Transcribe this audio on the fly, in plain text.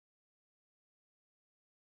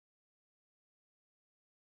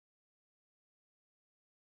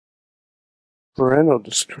Parental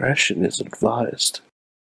discretion is advised.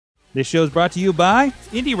 This show is brought to you by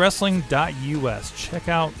IndieWrestling.us. Check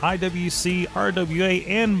out IWC, RWA,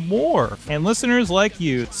 and more. And listeners like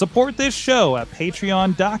you, support this show at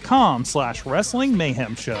Patreon.com/Wrestling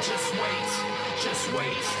Mayhem Show. Just wait, just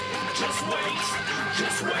wait, just wait,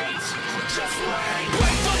 just wait, just wait.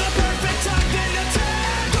 Wait for the perfect time, then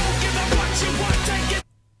attack. Don't give them what you want, take it.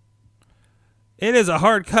 It is a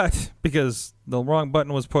hard cut because the wrong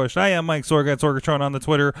button was pushed. I am Mike Sorg at Sorgatron on the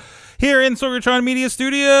Twitter, here in Sorgatron Media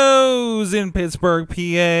Studios in Pittsburgh,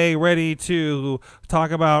 PA, ready to talk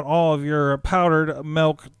about all of your powdered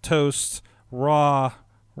milk toast, raw,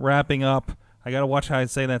 wrapping up. I gotta watch how I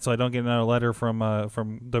say that so I don't get another letter from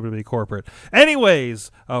WWE corporate.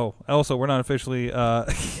 Anyways, also we're not officially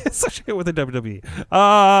associated with the WWE.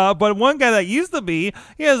 But one guy that used to be,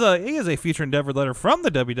 he has a future endeavor letter from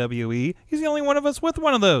the WWE. He's the only one of us with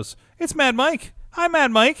one of those. It's Mad Mike. Hi,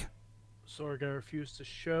 Mad Mike. Sorg, I refuse to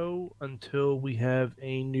show until we have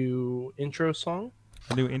a new intro song.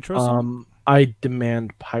 A new intro song. I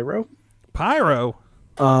demand pyro. Pyro.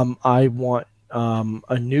 I want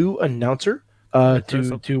a new announcer.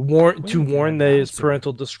 To warn that his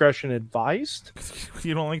parental discretion advised.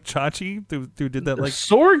 You don't like Chachi, who did that like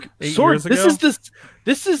Sorg? 8 years ago?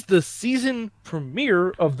 This is the season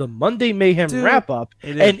premiere of the Monday Mayhem wrap up,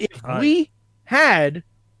 and if we had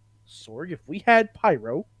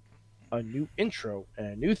pyro, a new intro, and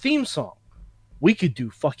a new theme song, we could do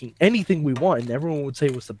fucking anything we want, and everyone would say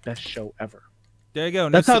it was the best show ever. There you go.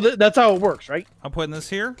 That's how it works, right? I'm putting this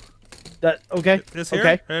here. This here,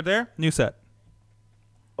 okay, right there. New set.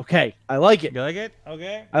 Okay, I like it. You like it?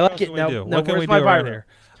 Okay. I like it. Now what can we where's my do pyro? right here?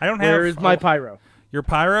 I don't have. Where is my pyro? Your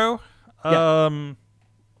pyro? Yeah.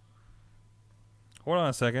 Hold on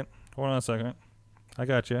a second. I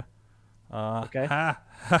got you. Okay. Ha.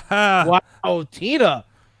 Wow, Tina.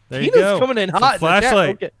 There you Tina's go. coming in hot. The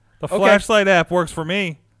flashlight. Okay. The flashlight app works for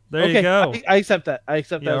me. There you go. I accept that. Yeah,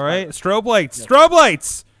 all right. Strobe lights. Yes. Strobe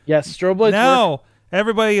lights. Yes, strobe lights. Now work.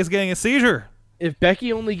 everybody is getting a seizure. If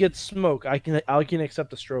Becky only gets smoke, I can accept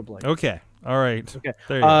the strobe light. Okay. All right. Okay.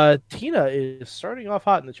 There you go. Tina is starting off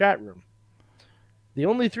hot in the chat room. The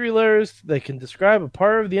only three letters that can describe a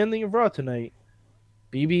part of the ending of Raw tonight: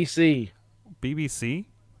 BBC. BBC?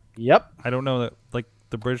 Yep. I don't know that, like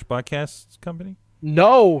the British Broadcast Company.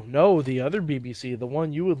 No, the other BBC, the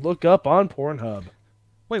one you would look up on Pornhub.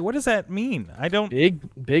 Wait, what does that mean? I don't.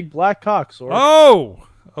 Big black cock. Sorry. Oh.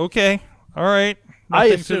 Okay. All right. I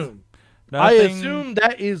assume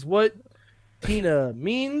that is what Tina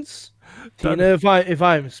means. Tina, if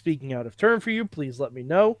I'm speaking out of turn for you, please let me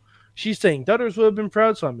know. She's saying Dutters would have been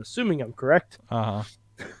proud, so I'm assuming I'm correct.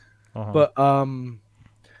 But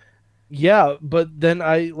yeah, but then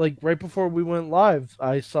right before we went live,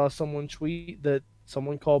 I saw someone tweet that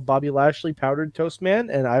someone called Bobby Lashley Powdered Toast Man,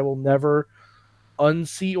 and I will never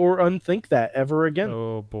unsee or unthink that ever again.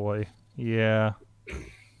 Oh boy. Yeah.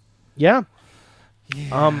 Yeah.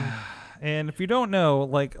 And if you don't know,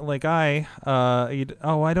 I don't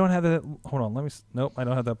have that. Hold on, nope, I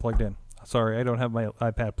don't have that plugged in. Sorry, I don't have my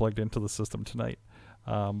iPad plugged into the system tonight.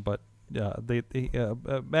 But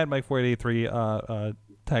Mad Mike 4883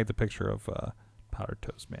 tagged the picture of Powdered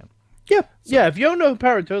Toast Man. Yeah, yeah. If you don't know who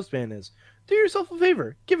Powdered Toast Man is, do yourself a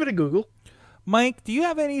favor, give it a Google. Mike, do you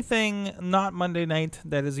have anything not Monday night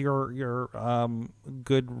that is your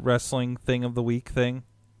good wrestling thing of the week thing?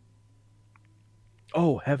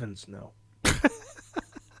 Oh heavens, no.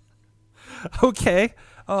 Okay.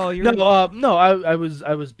 Oh, you're no. I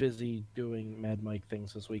was busy doing Mad Mike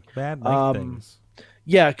things this week. Mad Mike things.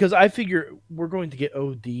 Yeah, because I figure we're going to get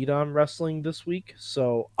OD'd on wrestling this week,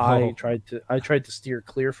 so I tried to steer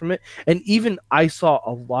clear from it. And even I saw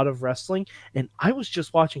a lot of wrestling, and I was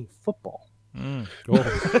just watching football.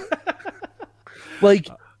 like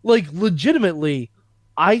legitimately,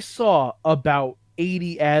 I saw about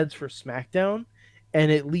 80 ads for SmackDown and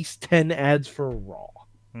at least 10 ads for Raw.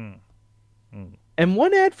 And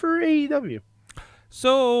one ad for AEW.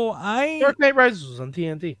 So Dark Knight Rises was on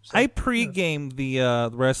TNT. So, I pre-gamed the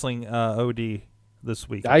wrestling OD this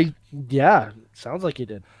week. Sounds like you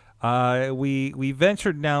did. We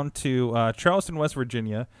ventured down to Charleston, West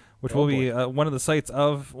Virginia, which will be one of the sites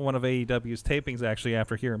of one of AEW's tapings actually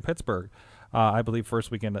after here in Pittsburgh. I believe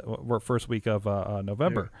first week of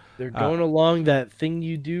November. They're going along that Thing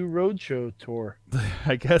You Do roadshow tour.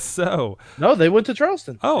 I guess so. No, they went to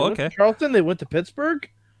Charleston. Oh, okay. Went to Charleston. They went to Pittsburgh.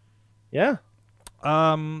 Yeah.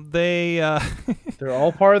 They're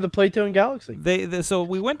all part of the Playtone Galaxy. So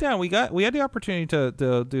we went down. We had the opportunity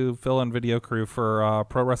to do fill-in video crew for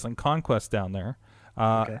Pro Wrestling Conquest down there.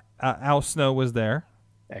 Al Snow was there.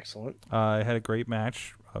 Excellent. Had a great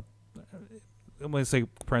match. when I say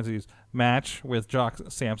parentheses, match with Jock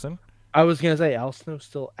Sampson. I was gonna say Al Snow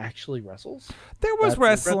still actually wrestles. There was That's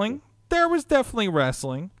wrestling. impressive. There was definitely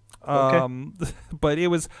wrestling. Okay. But it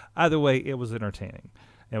was either way. It was entertaining.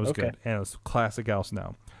 It was Okay. good, and it was classic Al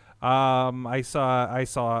Snow. I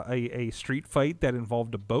saw a street fight that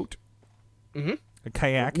involved a boat, Mhm. a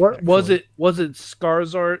kayak. What was actually. it? Was it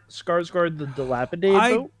Skarsgård the dilapidated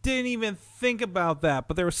I boat? didn't even think about that,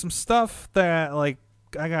 but there was some stuff that like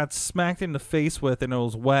I got smacked in the face with, and it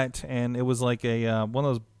was wet, and it was like a one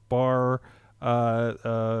of those bar,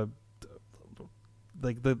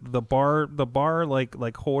 like the bar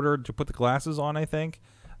like holder to put the glasses on, I think.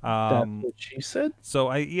 That's what she said.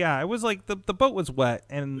 So it was like the boat was wet,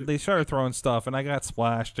 and they started throwing stuff, and I got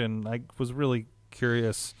splashed, and I was really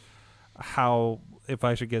curious if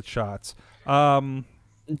I should get shots.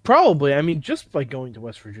 Probably. I mean, just by going to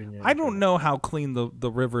West Virginia. I don't know how clean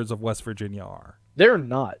the rivers of West Virginia are. They're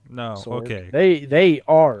not. No, Sorg. okay. They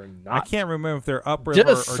are not. I can't remember if they're upriver or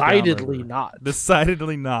Decidedly downriver. not.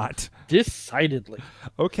 Decidedly not. Decidedly.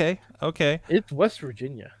 Okay. It's West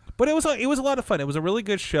Virginia. But it was a lot of fun. It was a really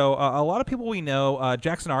good show. A lot of people we know.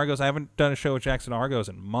 Jackson Argos. I haven't done a show with Jackson Argos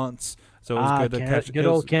in months, so it was good to catch. Good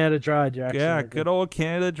old Canada Dry, Jackson. Yeah, good old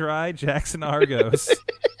Canada Dry Jackson Argos.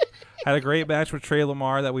 Had a great match with Trey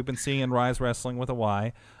Lamar that we've been seeing in Rise Wrestling with a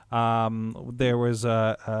Y. There was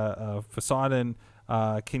Facade and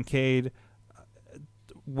Kincaid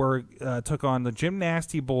took on the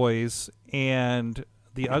Gymnasty Boys and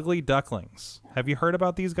the Ugly Ducklings. Have you heard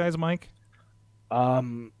about these guys, Mike?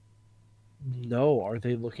 No. Are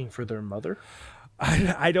they looking for their mother?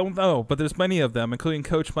 I don't know, but there's many of them, including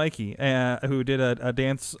Coach Mikey, who did a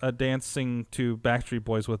dancing to Backstreet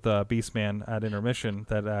Boys with Beastman at intermission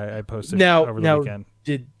that I posted over the weekend.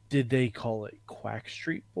 Did they call it Quack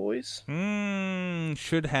Street Boys?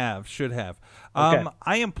 Should have. Okay.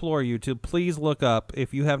 I implore you to please look up,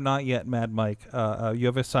 if you have not yet, Mad Mike. You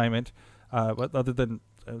have assignment. Other than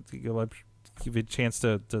give you a chance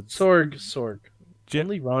to Sorg.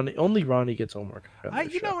 Only Ronnie gets homework. I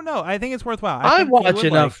think it's worthwhile. I watch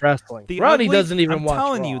enough wrestling. Ronnie doesn't even I'm watch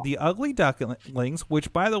telling Raw. you, the Ugly Ducklings,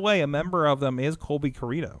 which, by the way, a member of them is Colby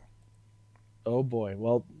Carrito. Oh boy.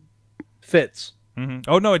 Well, fits. Mm-hmm.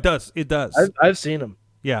 Oh no, it does. It does. I've seen him.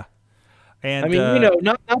 Yeah, and I mean,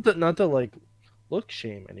 not to like look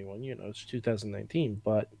shame anyone. It's 2019,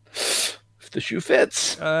 but if the shoe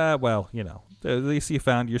fits. Well, at least you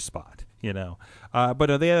found your spot.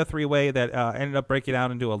 But they had a three-way that ended up breaking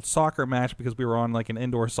out into a soccer match because we were on like an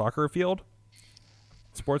indoor soccer field,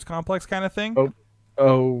 sports complex kind of thing.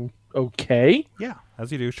 Oh, okay. Yeah,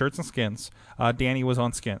 as you do, shirts and skins. Danny was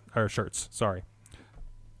on shirts. Sorry.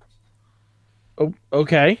 Oh,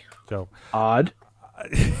 okay. So odd.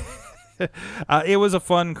 It was a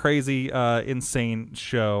fun, crazy, insane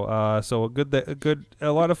show. So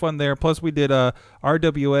a lot of fun there. Plus, we did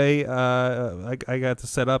RWA. I got to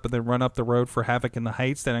set up and then run up the road for Havoc in the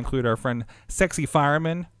Heights. That included our friend Sexy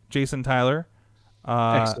Fireman Jason Tyler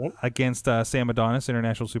against Sam Adonis,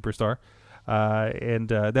 international superstar. And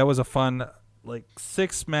that was a fun, like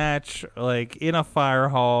 6-match, like in a fire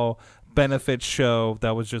hall benefit show.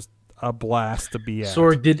 That was just a blast to be at.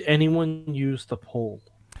 Sorg, did anyone use the pole?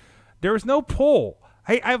 There was no pole.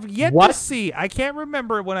 I've yet to see. I can't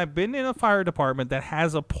remember when I've been in a fire department that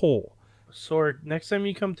has a pole. Sorg, next time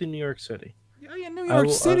you come to New York City. Yeah, New York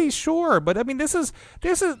City, sure, but I mean, this is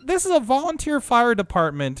a volunteer fire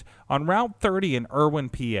department on Route 30 in Irwin,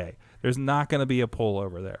 PA. There's not going to be a pole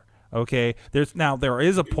over there. Okay, there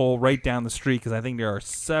is a pole right down the street because I think there are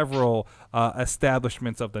several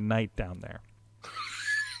establishments of the night down there.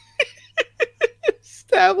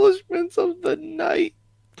 Establishments of the night.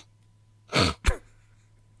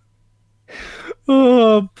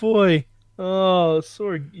 Oh boy. Oh,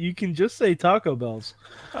 Sorg, you can just say Taco Bells.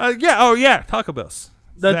 Taco Bells.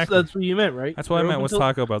 That's what you meant, right? That's what I meant was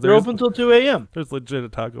Taco Bell. They're open till 2 a.m. There's legit a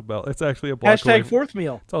Taco Bell. It's actually a block away. Hashtag fourth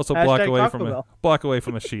meal. It's also a block away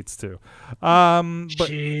from the sheets too. But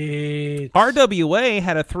Sheets. RWA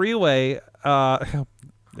had a 3-way.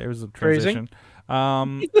 There's a transition.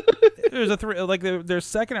 There's a their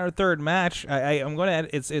second or third match. I'm going to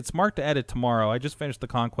edit. It's marked to edit tomorrow. I just finished the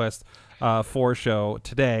Conquest 4 show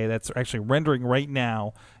today. That's actually rendering right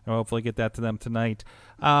now, and I'll hopefully get that to them tonight.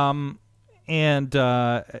 And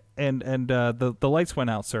the lights went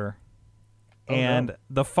out, sir. And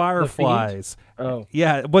the Fireflies.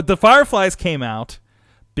 But the Fireflies came out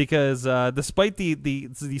because despite the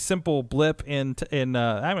simple blip in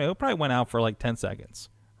I mean, it probably went out for like 10 seconds.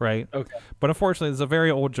 Right. Okay. But unfortunately, it's a very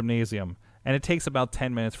old gymnasium, and it takes about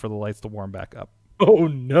 10 minutes for the lights to warm back up. Oh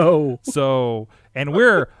no. So, and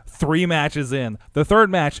we're 3 matches in. The third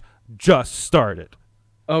match, just started.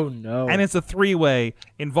 Oh no! And it's a 3-way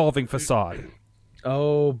involving Facade.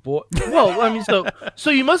 Oh boy. Well, I mean, so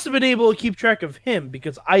you must have been able to keep track of him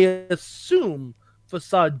because I assume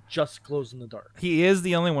Facade just glows in the dark. He is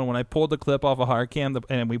the only one. When I pulled the clip off of Hardcam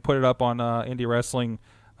and we put it up on Indie Wrestling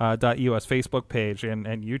 .us Facebook page and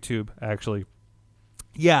YouTube, actually.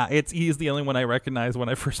 Yeah, he's the only one I recognized when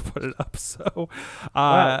I first put it up. So,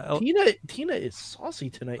 wow. Tina is saucy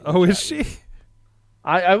tonight. Oh, is she?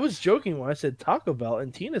 I was joking when I said Taco Bell,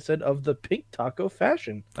 and Tina said of the pink taco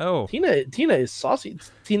fashion. Oh, Tina is saucy.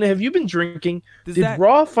 Tina, have you been drinking? Did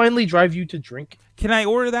Raw finally drive you to drink? Can I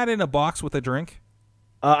order that in a box with a drink?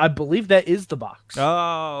 I believe that is the box.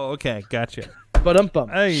 Oh, okay, gotcha. But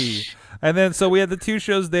Hey. And then so we had the 2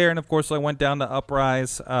 shows there, and of course I went down to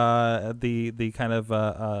Uprise, the kind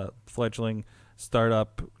of fledgling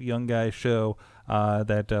startup young guy show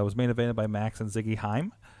that was main evented by Max and Ziggy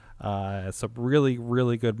Heim. Some really,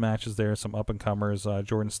 really good matches there. Some up and comers.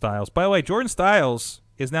 Jordan Styles. By the way, Jordan Styles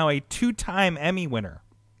is now a 2-time Emmy winner.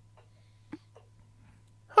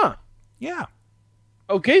 Huh? Yeah.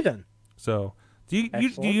 Okay then. So. Do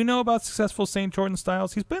you know about successful St. Jordan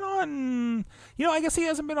Styles? He's been on, I guess he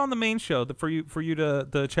hasn't been on the main show for you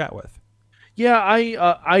to chat with. Yeah,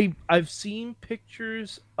 I've seen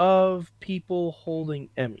pictures of people holding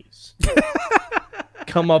Emmys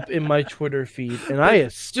come up in my Twitter feed, and I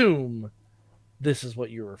assume this is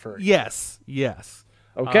what you're referring to. Yes.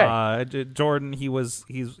 Okay. Jordan, he was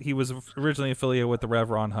originally affiliated with the Rev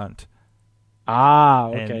Ron Hunt. Ah,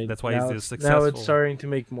 okay. And that's why he's successful. Now it's starting to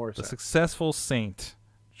make more sense. The successful Saint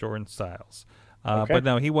Jordan Styles. Okay. But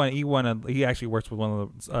no, he actually works with one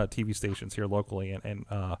of the TV stations here locally, and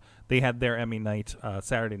they had their Emmy night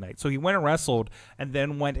Saturday night. So he went and wrestled, and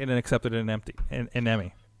then went in and accepted an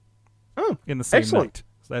Emmy. Oh, in the same excellent.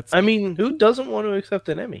 night. So I mean, who doesn't want to accept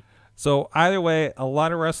an Emmy? So either way, a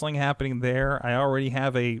lot of wrestling happening there. I already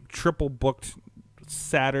have a triple booked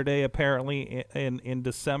Saturday apparently in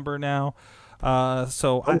December now.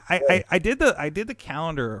 So I did the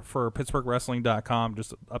calendar for PittsburghWrestling.com,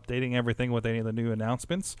 just updating everything with any of the new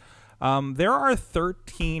announcements. There are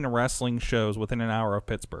 13 wrestling shows within an hour of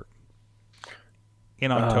Pittsburgh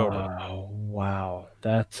in October. Oh wow,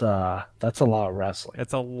 that's a lot of wrestling.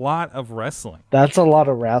 It's a lot of wrestling. That's a lot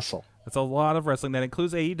of wrestle. It's a lot of wrestling. That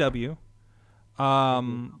includes AEW.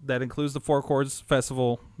 That includes the Four Chords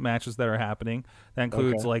Festival matches that are happening. That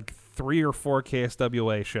includes like 3 or 4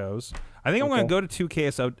 KSWA shows. I think I'm going to go to 2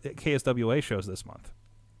 KSWA shows this month.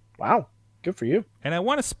 Wow, good for you. And I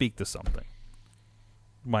want to speak to something,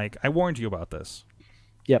 Mike. I warned you about this.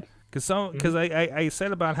 Yep. Because I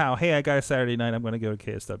said about how, hey, I got a Saturday night, I'm going to go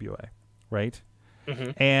to KSWA, right?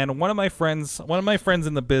 Mm-hmm. And one of my friends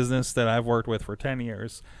in the business that I've worked with for 10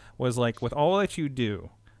 years was like, with all that you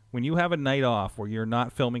do, when you have a night off where you're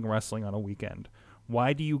not filming wrestling on a weekend,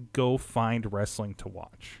 why do you go find wrestling to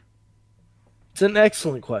watch? It's an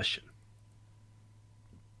excellent question.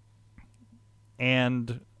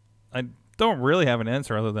 And I don't really have an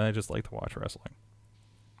answer other than I just like to watch wrestling.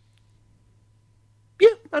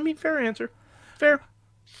 Yeah, I mean, fair answer. Fair.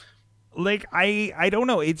 Like, I don't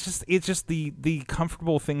know. It's just the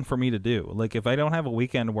comfortable thing for me to do. Like, if I don't have a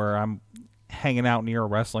weekend where I'm hanging out near a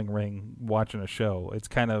wrestling ring watching a show, it's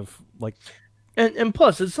kind of like... And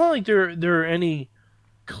plus, it's not like there are any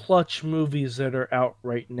clutch movies that are out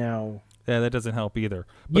right now. Yeah, that doesn't help either.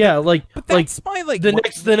 But that's my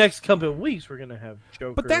the next couple of weeks we're gonna have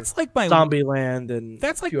Joker. But that's like my Zombieland and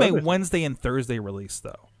that's like my Wednesday and Thursday release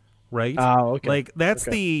though, right? Oh, okay. Like that's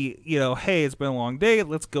the hey, it's been a long day.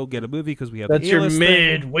 Let's go get a movie because we have that's the your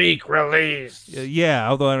midweek release. Yeah,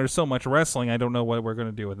 although there's so much wrestling, I don't know what we're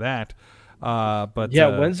gonna do with that. But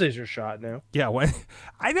Wednesdays are shot now. Yeah,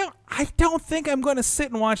 I don't think I'm gonna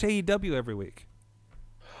sit and watch AEW every week.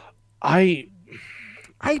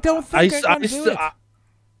 I don't think I'm going to do it.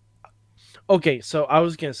 Okay, so I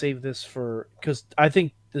was going to save this for... Because I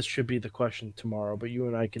think this should be the question tomorrow, but you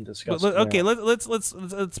and I can discuss it. Okay,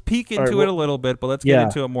 let's peek into it a little bit, but let's get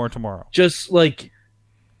into it more tomorrow. Just like,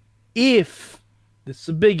 if... This is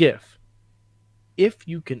a big if. If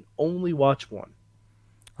you can only watch one.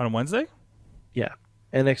 On Wednesday? Yeah.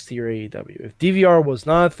 NXT or AEW. If DVR was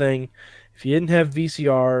not a thing, if you didn't have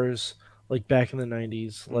VCRs, like back in the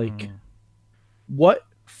 90s, like... What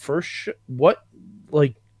first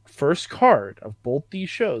card of both these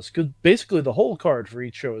shows? Because basically the whole card for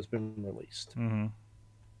each show has been released. Mm-hmm.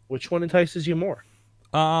 Which one entices you more?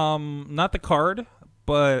 Not the card,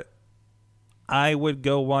 but I would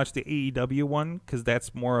go watch the AEW one because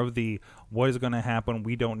that's more of the what is going to happen.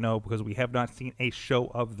 We don't know because we have not seen a show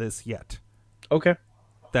of this yet. Okay,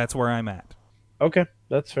 that's where I'm at. Okay,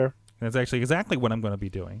 that's fair. That's actually exactly what I'm going to be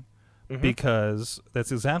doing. because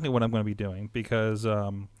that's exactly what I'm going to be doing. Because I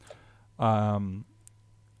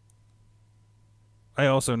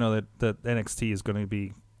also know that NXT is going to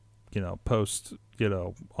be, post,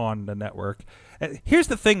 on the network. Here's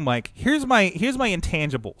the thing, Mike. Here's my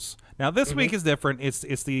intangibles. Now this week is different.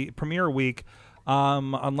 It's the premiere week.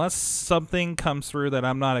 Unless something comes through that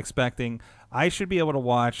I'm not expecting, I should be able to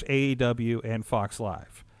watch AEW and Fox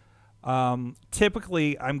Live.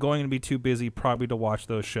 Typically, I'm going to be too busy probably to watch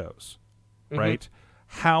those shows, right?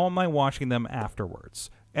 How am I watching them afterwards?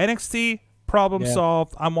 NXT, problem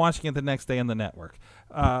solved. I'm watching it the next day on the network.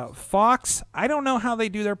 Fox, I don't know how they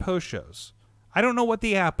do their post shows. I don't know what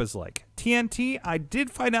the app is like. TNT, I did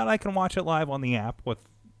find out I can watch it live on the app with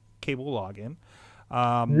cable login.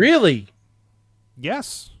 Really?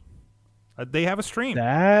 Yes. They have a stream.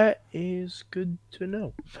 That is good to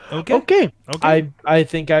know. Okay. I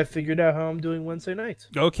think I figured out how I'm doing Wednesday nights.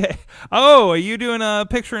 Okay. Oh, are you doing a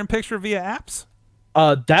picture-in-picture via apps?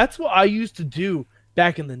 That's what I used to do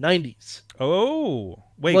back in the 90s. Oh.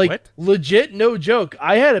 Wait, like, what? Legit, no joke.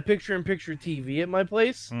 I had a picture-in-picture TV at my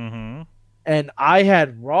place, and I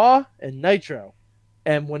had Raw and Nitro.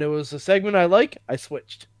 And when it was a segment I like, I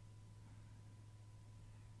switched.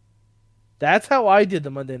 That's how I did the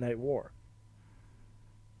Monday Night War.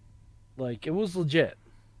 Like, it was legit.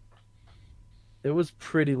 It was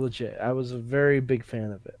pretty legit. I was a very big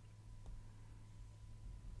fan of it.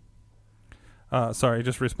 Sorry,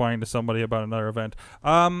 just responding to somebody about another event.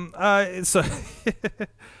 So,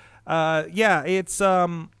 yeah, it's a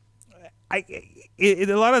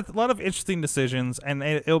lot of interesting decisions, and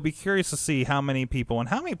it'll be curious to see how many people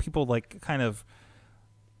like kind of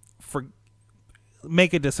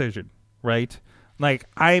make a decision, right? Like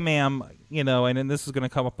I am, and then this is going to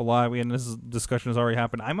come up a lot, and this discussion has already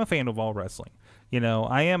happened. I'm a fan of all wrestling.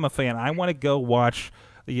 I am a fan. I want to go watch,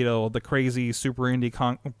 the crazy super indie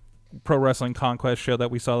Pro Wrestling Conquest show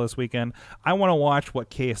that we saw this weekend. I want to watch what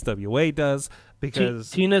KSWA does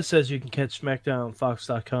because Tina says you can catch SmackDown on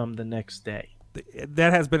Fox.com the next day.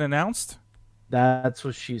 That has been announced. That's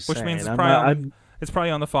what she's saying. Which means it's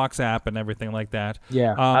probably on the Fox app and everything like that.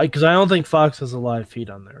 Yeah, because I don't think Fox has a live feed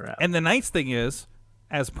on their app. And the nice thing is,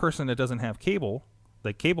 as a person that doesn't have cable,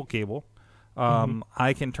 like cable,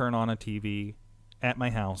 I can turn on a TV at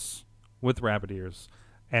my house with rabbit ears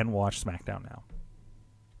and watch SmackDown now.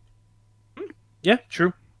 Yeah,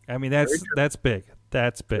 true. I mean, that's big.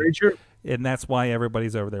 That's big. Very true. And that's why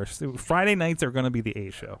everybody's over there. So Friday nights are going to be the A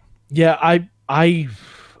show. Yeah, I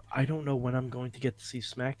don't know when I'm going to get to see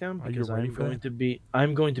SmackDown because I'm going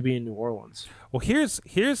to be in New Orleans. Well, here's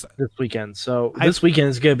this weekend. So this weekend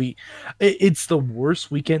is going to be it's the worst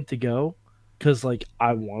weekend to go because like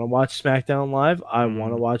I want to watch SmackDown live. I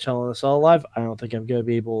want to watch Hell in a Cell live. I don't think I'm going to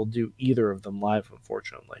be able to do either of them live,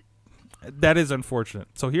 unfortunately. That is unfortunate.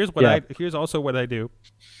 So here's also what I do.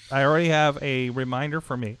 I already have a reminder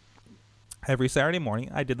for me every Saturday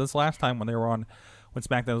morning. I did this last time when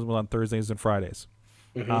SmackDown was on Thursdays and Fridays.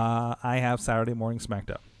 I have Saturday morning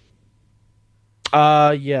SmackDown.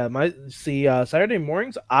 Saturday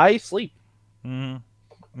mornings I sleep.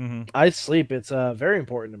 I sleep. It's very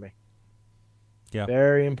important to me. Yeah,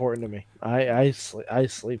 very important to me. I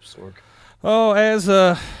sleep, Sorg. Oh, as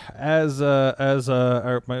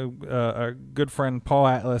our good friend Paul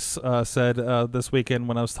Atlas said this weekend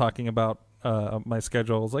when I was talking about my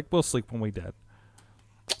schedule, I was like, we'll sleep when we dead.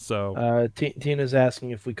 So Tina's asking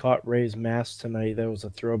if we caught Ray's mask tonight. That was a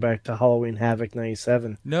throwback to Halloween Havoc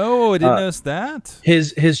 '97. No, I didn't notice that.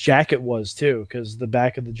 His jacket was too, because the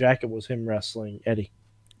back of the jacket was him wrestling Eddie.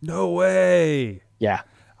 No way. Yeah,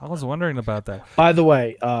 I was wondering about that. By the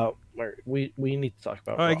way, we need to talk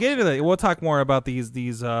about. I get into that. We'll talk more about these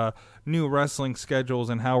new wrestling schedules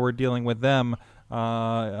and how we're dealing with them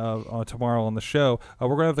tomorrow on the show.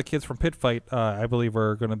 We're gonna have the kids from Pit Fight. I believe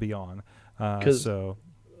are going to be on. So,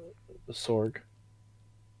 Sorg,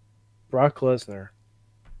 Brock Lesnar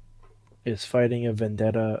is fighting a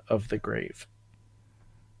vendetta of the grave.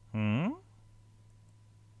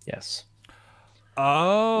 Yes.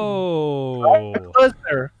 Oh.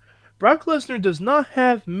 Brock Lesnar does not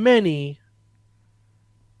have many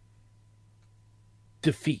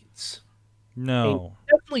defeats. No.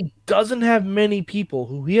 He definitely doesn't have many people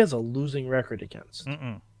who he has a losing record against.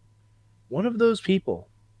 One of those people,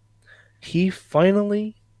 he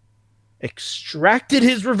finally extracted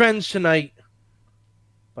his revenge tonight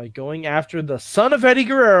by going after the son of Eddie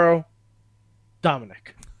Guerrero,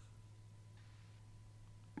 Dominic.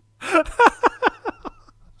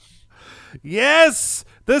 Yes!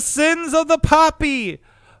 The sins of the Papi!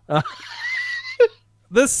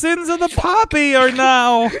 The sins of the Papi are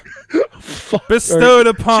now bestowed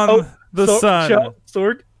upon the son.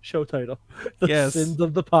 Sorg, show title. The Yes. Sins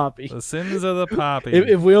of the Papi. The Sins of the Papi.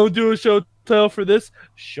 If we don't do a show title for this,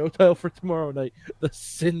 show title for tomorrow night. The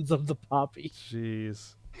Sins of the Papi.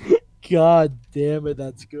 Jeez. God damn it,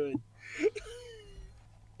 that's good.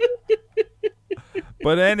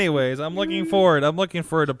 But anyways, I'm looking forward. I'm looking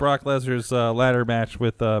forward to Brock Lesnar's ladder match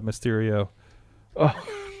with Mysterio. Oh.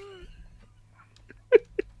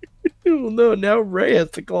 Oh no, now Ray has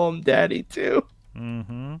to call him daddy too.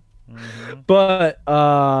 Mm-hmm. Mm-hmm. But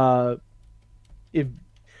if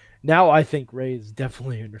now I think Ray is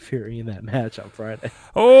definitely interfering in that match on Friday.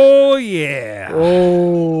 Oh yeah.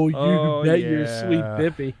 Oh, you Oh, bet your yeah. sweet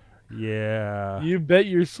Bippy. Yeah. You bet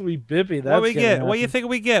your sweet Bippy. That's What we get? happen. What do you think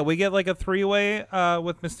we get? We get like a 3-way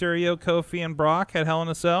with Mysterio, Kofi, and Brock at Hell in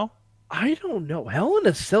a Cell? I don't know. Hell in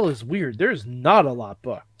a Cell is weird. There's not a lot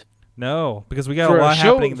booked. No, because we got a lot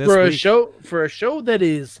happening this week. For a show that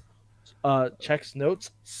is checks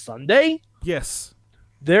notes Sunday, Yes.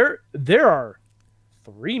 there are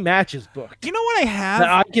 3 matches booked. You know what I have?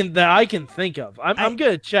 That I can think of. I'm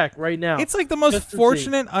gonna check right now. It's like the most just to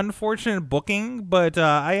fortunate, unfortunate booking, but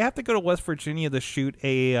I have to go to West Virginia to shoot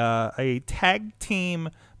a tag team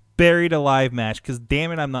buried alive match because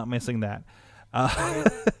damn it, I'm not missing that.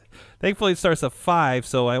 Thankfully, it starts at 5,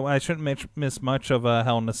 so I shouldn't miss much of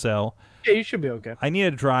Hell in a Cell. Yeah, you should be okay. I need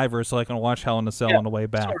a driver so I can watch Hell in a Cell on the way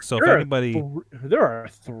back. So if there anybody, there are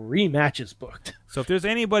 3 matches booked. so if there's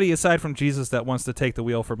anybody aside from Jesus that wants to take the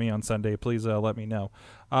wheel for me on Sunday, please let me know.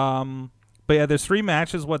 But yeah, there's 3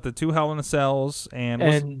 matches. What, the 2 Hell in a Cells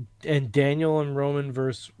and Daniel and Roman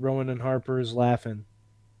versus Rowan and Harper's laughing.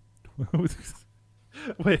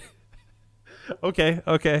 Wait.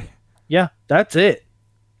 Okay. Yeah, that's it.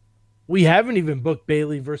 We haven't even booked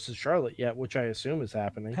Bailey versus Charlotte yet, which I assume is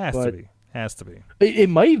happening. Has to be. It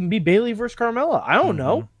might even be Bailey versus Carmella. I don't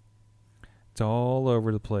know. It's all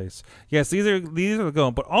over the place. Yes, these are the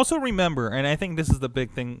going. But also remember, and I think this is the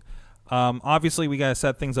big thing. Obviously, we got to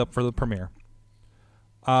set things up for the premiere.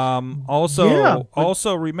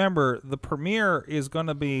 Also remember the premiere is going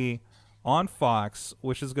to be on Fox,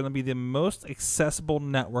 which is going to be the most accessible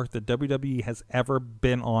network that WWE has ever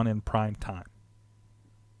been on in prime time.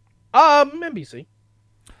 NBC.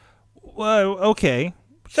 Well, okay.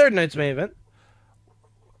 Saturday night's main event.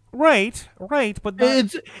 Right, but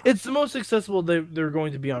it's the most accessible they're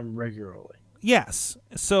going to be on regularly. yes.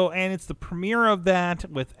 So, and it's the premiere of that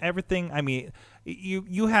with everything. I mean,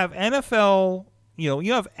 you have NFL.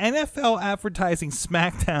 You have NFL advertising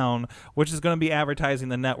SmackDown, which is going to be advertising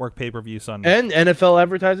the network pay-per-view Sunday, And NFL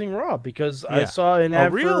advertising Raw, because I saw an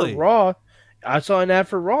ad for Raw. I saw an ad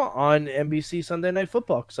for Raw on NBC Sunday Night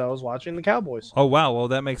Football because I was watching the Cowboys. Oh wow, well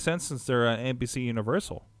that makes sense since they're NBC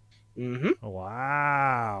Universal. Mm-hmm.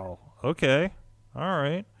 Wow. Okay. All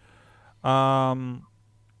right.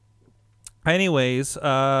 Anyways,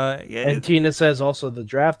 And Tina says also the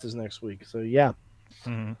draft is next week, so yeah.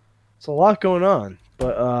 Mhm. It's a lot going on,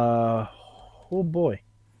 but oh boy.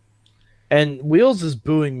 And Wheels is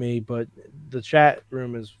booing me, but the chat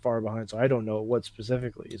room is far behind, so I don't know what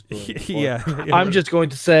specifically is booing me for. Yeah. I'm just going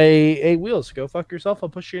to say, hey, Wheels, go fuck yourself. I'll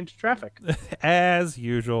push you into traffic. As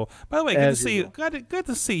usual. By the way, good to see you. Good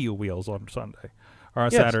to see you, Wheels, on Sunday or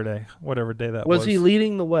on Saturday, whatever day that was. Was he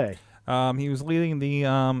leading the way? He was leading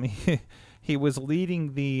the he was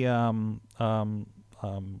leading the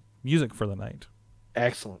music for the night.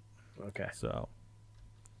 Excellent. Okay. So,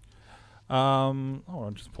 I'm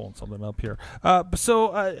just pulling something up here.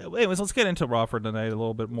 Anyways, let's get into Raw for tonight a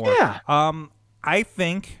little bit more. Yeah. I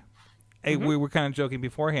think we were kind of joking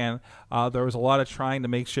beforehand. There was a lot of trying to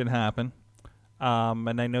make shit happen.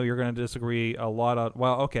 And I know you're going to disagree a lot of.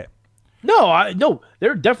 Well, okay. No,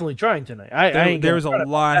 they're definitely trying tonight. There's a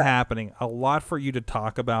lot happening, a lot for you to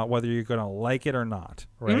talk about, whether you're going to like it or not,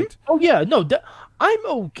 right? Mm-hmm. Oh yeah, no, I'm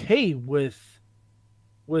okay with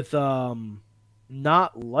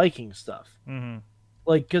not liking stuff,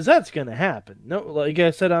 like, because that's gonna happen. No, like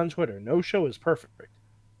I said on Twitter, no show is perfect.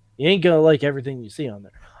 You ain't gonna like everything you see on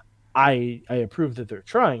there. I approve that they're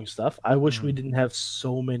trying stuff. I wish we didn't have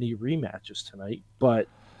so many rematches tonight, but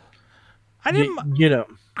I didn't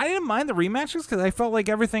mind the rematches because I felt like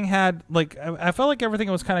everything had I felt like everything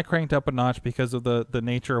was kind of cranked up a notch because of the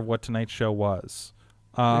nature of what tonight's show was.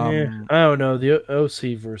 I don't know. The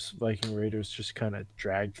OC versus Viking Raiders just kind of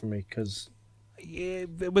dragged for me because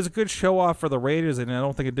it was a good show off for the Raiders, and I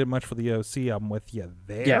don't think it did much for the OC. I'm with you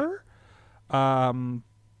there. Yeah.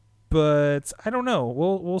 But I don't know.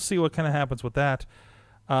 We'll see what kind of happens with that.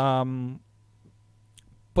 But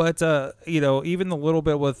even the little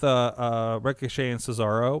bit with Ricochet and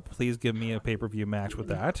Cesaro, please give me a pay-per-view match with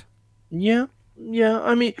that. Yeah.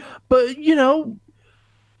 I mean, but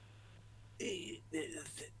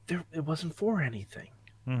it wasn't for anything.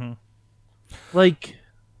 Mm-hmm. Like,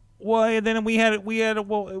 well, and then we had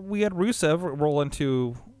Rusev roll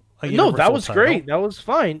into a no, that Universal was title. great. That was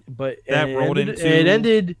fine, but That rolled into it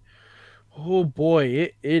ended. Oh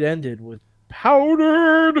boy, it ended with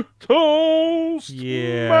powdered toast.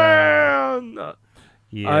 Yeah. Man.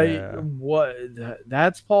 Yeah.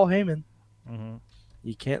 That's Paul Heyman. Mm-hmm.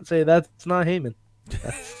 You can't say that's not Heyman.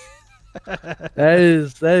 That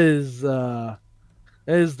is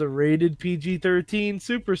the rated PG-13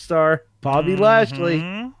 superstar, Bobby Lashley.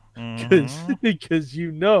 Mm-hmm. Because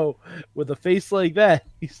with a face like that,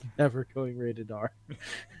 he's never going rated R.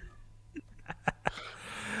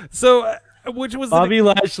 So, which was Bobby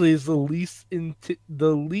Lashley is the least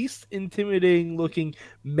intimidating looking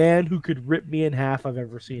man who could rip me in half I've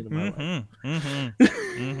ever seen in my life.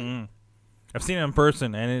 Mm-hmm. I've seen him in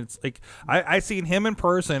person, and it's like I seen him in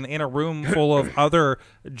person in a room full of other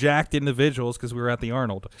jacked individuals because we were at the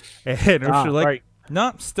Arnold, and it was like, right.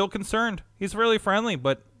 no, still concerned. He's really friendly,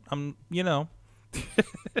 but Oh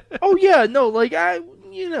yeah, no, like and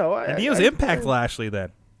he was Impact Lashley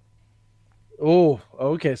then. Oh,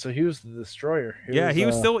 okay, so he was the destroyer. He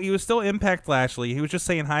was still Impact Lashley. He was just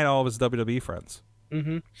saying hi to all of his WWE friends.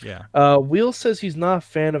 Mm-hmm. Yeah. Wheel says he's not a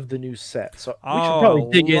fan of the new set, so we should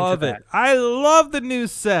probably dig into that. I love the new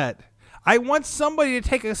set. I want somebody to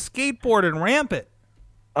take a skateboard and ramp it.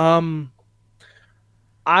 I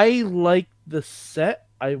like the set.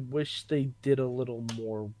 I wish they did a little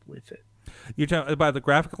more with it. You're talking about the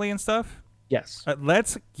graphically and stuff? Yes.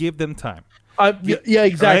 Let's give them time. Yeah,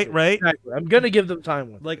 exactly. Right? Exactly. I'm gonna give them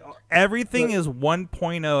time with it. Like everything is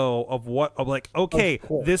 1.0 okay,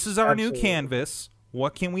 this is our new canvas.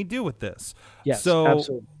 What can we do with this? Yes, so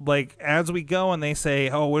absolutely. Like as we go and they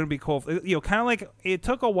say, oh, wouldn't it be cool if, kind of like it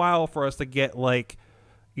took a while for us to get like,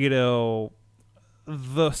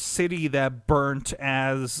 the city that burnt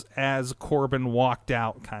as Corbin walked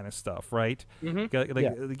out kind of stuff, right?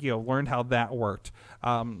 Mm-hmm. Learned how that worked.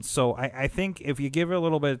 So I think if you give it a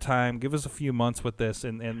little bit of time, give us a few months with this,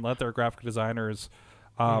 and let their graphic designers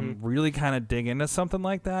really kind of dig into something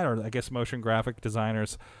like that, or I guess motion graphic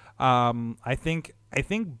designers. I think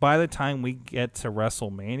by the time we get to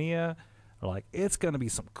WrestleMania, like it's gonna be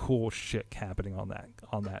some cool shit happening on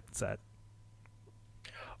that set.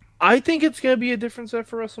 I think it's going to be a different set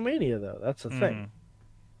for WrestleMania, though. That's the thing.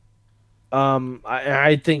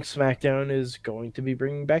 I think SmackDown is going to be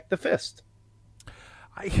bringing back the Fist.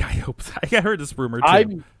 I hope so. I heard this rumor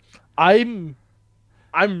too. I'm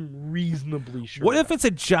reasonably sure. What if it's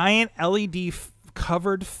a giant LED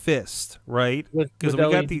covered fist, right? Because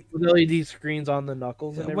we got the LED screens on the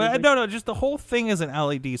knuckles and everything. No, just the whole thing is an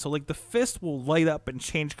LED. So like the fist will light up and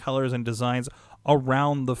change colors and designs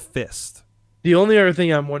around the fist. The only other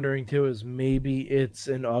thing I'm wondering too is maybe it's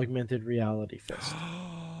an augmented reality fist.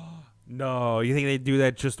 No, you think they do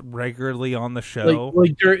that just regularly on the show?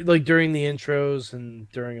 Like during the intros and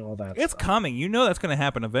during all that. It's coming. You know that's going to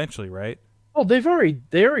happen eventually, right? Well, they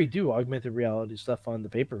already do augmented reality stuff on the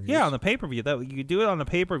pay-per-view. Yeah, on the pay-per-view. That you do it on the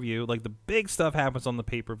pay-per-view. Like the big stuff happens on the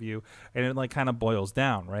pay-per-view, and it like kind of boils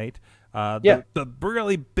down, right? The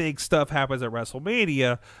really big stuff happens at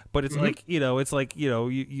WrestleMania, but it's like you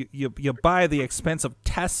buy the expensive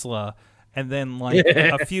Tesla, and then like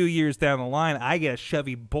a few years down the line, I get a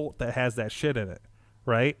Chevy Bolt that has that shit in it,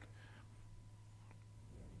 right?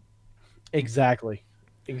 Exactly,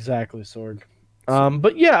 Sword.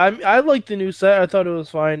 But yeah, I like the new set. I thought it was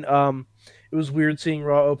fine. It was weird seeing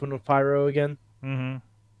Raw open with Pyro again. Mm-hmm. It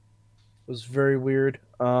was very weird.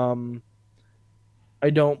 I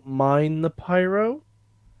don't mind the Pyro.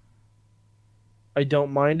 I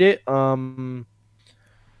don't mind it. I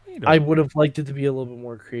would have liked it to be a little bit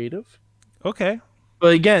more creative. Okay.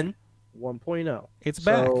 But again, 1.0. It's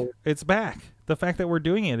back. It's back. The fact that we're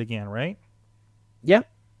doing it again, right? Yeah.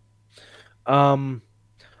 I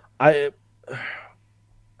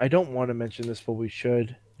don't want to mention this, but we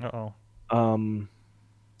should. Uh-oh. The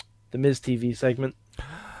Miz TV segment.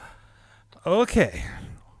 Okay.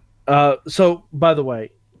 So, by the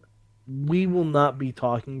way, we will not be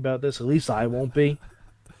talking about this. At least I won't be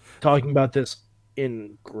talking about this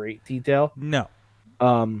in great detail. No.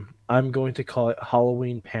 I'm going to call it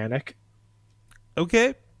Halloween Panic.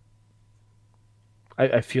 Okay.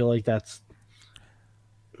 I feel like that's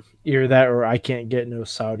either that or I can't get no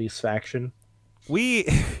Saudis faction. We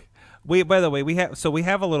by the way, we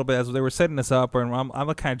have a little bit as they were setting this up, and I'm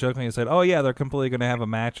kind of joking and said, "Oh yeah, they're completely going to have a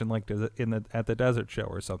match at the desert show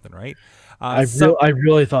or something, right?" I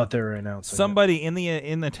really thought they were announcing somebody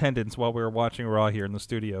in attendance while we were watching Raw here in the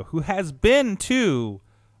studio who has been to,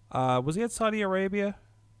 was he at Saudi Arabia?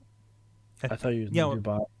 I thought you was in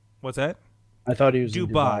Dubai. What's that? I thought he was in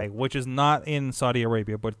Dubai, Dubai. which is not in Saudi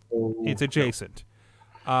Arabia, but Oh, it's adjacent.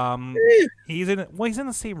 He's in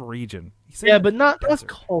the same region. Yeah, but not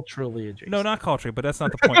culturally adjacent. No, not culturally, but that's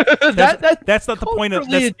not the point. That's not the point of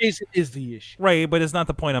culturally adjacent is the issue. Right, but it's not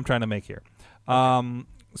the point I'm trying to make here.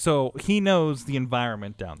 So he knows the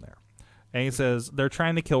environment down there. And he says they're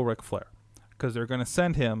trying to kill Ric Flair because they're going to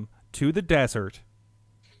send him to the desert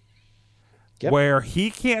where he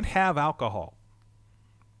can't have alcohol.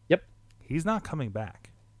 Yep. He's not coming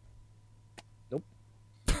back. Nope.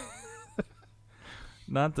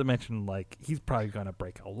 Not to mention, like, he's probably going to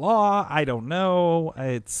break a law. I don't know.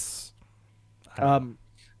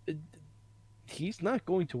 He's not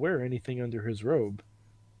going to wear anything under his robe.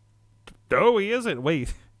 No, he isn't.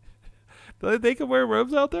 Wait. They can wear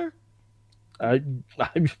robes out there?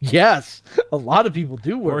 Yes. A lot of people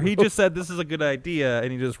do wear Or he just said this is a good idea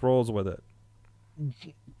and he just rolls with it.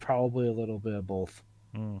 Probably a little bit of both.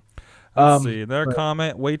 Let's see. Their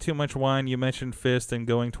comment, way too much wine. You mentioned fist and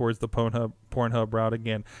going towards the Pornhub route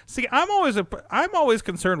again. See, I'm always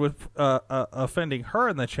concerned with offending her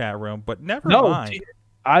in the chat room, but never mind.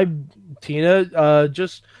 Tina,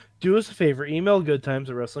 just do us a favor. Email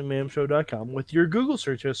goodtimes@wrestlingmayhemshow.com with your Google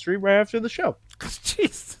search history right after the show.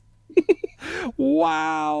 Jeez.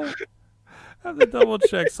 Wow. I have to double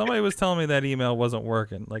check. Somebody was telling me that email wasn't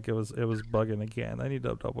working. Like it was bugging again. I need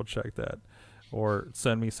to double check that. Or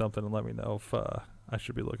send me something and let me know if I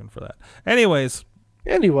should be looking for that. Anyway,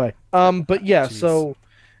 but yeah, Jeez. So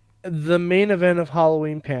the main event of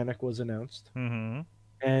Halloween Panic was announced. Mm-hmm.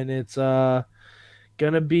 And it's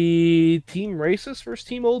gonna be Team Racist versus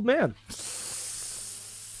Team Old Man.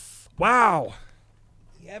 Wow.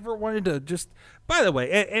 You ever wanted to just... By the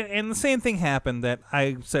way, and the same thing happened that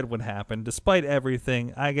I said would happen. Despite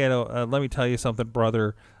everything, I get let me tell you something,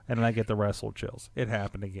 brother, and I get the wrestle chills. It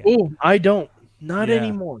happened again. Oh, I don't. Not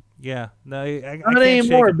anymore. Yeah. No, I not can't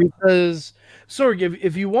anymore shake it. because, Sorg,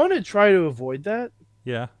 if you want to try to avoid that,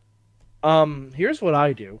 Yeah. here's what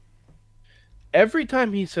I do. Every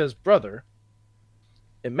time he says brother,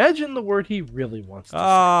 imagine the word he really wants to say.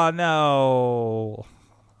 Oh, no.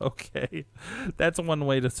 Okay. That's one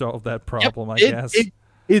way to solve that problem, I guess.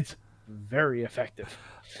 It's very effective.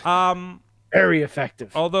 Very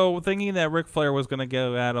effective. Although thinking that Ric Flair was going to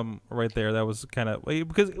go at him right there, that was kind of...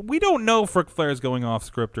 Because we don't know if Ric Flair is going off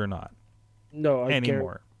script or not. No,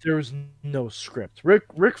 anymore. There was no script.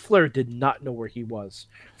 Ric Flair did not know where he was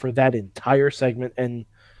for that entire segment, and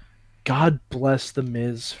God bless The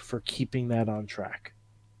Miz for keeping that on track.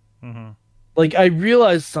 Mm-hmm. Like, I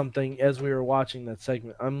realized something as we were watching that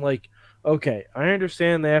segment. I'm like, okay, I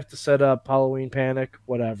understand they have to set up Halloween Panic,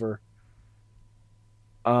 whatever.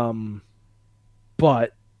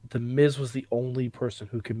 But The Miz was the only person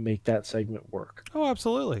who could make that segment work. Oh,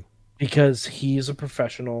 absolutely. Because he's a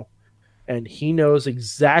professional and he knows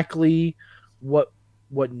exactly what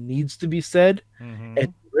needs to be said. Mm-hmm.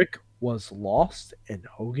 And Rick was lost and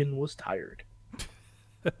Hogan was tired.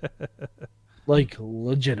 Like,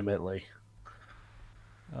 legitimately.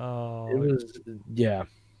 Oh, it was, yeah.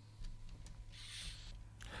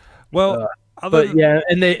 Well, but yeah,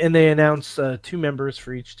 and they announced 2 members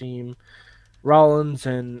for each team, Rollins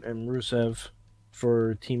and Rusev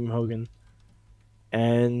for Team Hogan,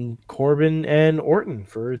 and Corbin and Orton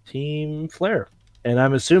for Team Flair. And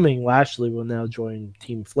I'm assuming Lashley will now join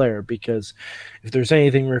Team Flair because if there's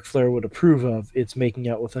anything Ric Flair would approve of, it's making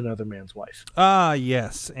out with another man's wife. Ah,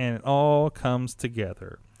 yes, and it all comes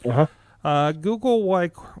together. Uh-huh. Google why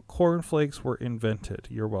cornflakes were invented.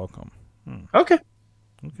 You're welcome. Okay.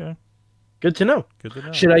 Okay. Good to know. Good to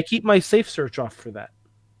know. Should I keep my safe search off for that?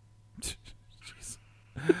 Jeez.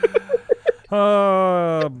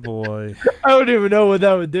 Oh, boy. I don't even know what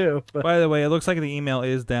that would do. But... By the way, it looks like the email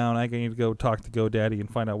is down. I need to go talk to GoDaddy and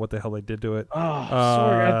find out what the hell they did to it. Oh,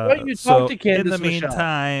 sorry. I thought you talked to Candice In the Michelle.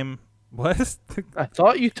 meantime... What? I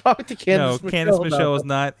thought you talked to Candice Michelle. No, Candice Michelle is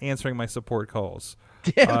not answering my support calls.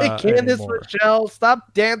 Damn it, Candice anymore. Michelle.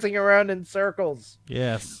 Stop dancing around in circles.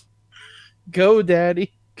 Yes. Go,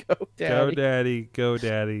 Daddy. Go, Daddy. Go, Daddy. Go,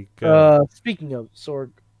 Daddy. Go. Speaking of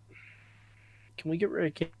Sorg, can we get rid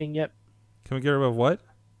of King yet? Can we get rid of what?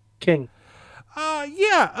 King.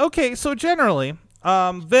 Yeah. Okay, so generally,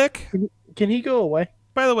 Vic... Can he go away?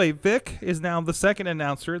 By the way, Vic is now the second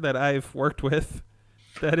announcer that I've worked with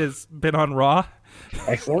that has been on Raw.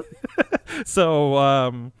 Excellent.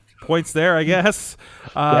 So, points there, I guess.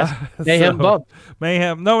 Yes. Mayhem bump.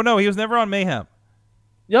 Mayhem. No, he was never on Mayhem.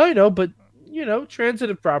 Yeah, I know, but,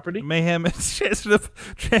 transitive property. Mayhem is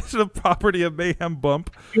transitive property of Mayhem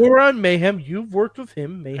Bump. You were on Mayhem. You've worked with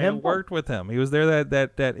him. Mayhem Bump. Worked with him. He was there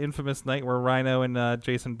that infamous night where Rhino and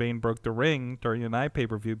Jason Bane broke the ring during an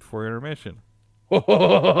pay-per-view before intermission.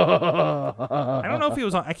 I don't know if he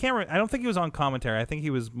was on. I can't. I don't think he was on commentary. I think he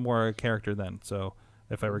was more a character then. So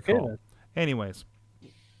if I recall. then. Anyways,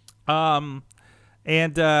 Tina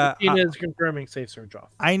is confirming safe search off.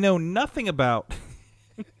 I know nothing about.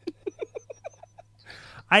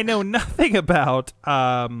 I know nothing about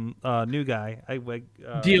new guy.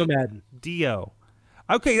 Dio Madden. Dio.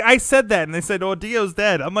 Okay, I said that, and they said, "Oh, Dio's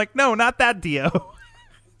dead." I'm like, "No, not that Dio."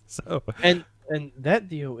 So And that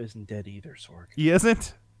Dio isn't dead either, Sorg. he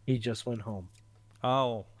isn't. He just went home.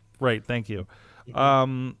 Oh, right. Thank you.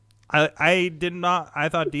 I did not. I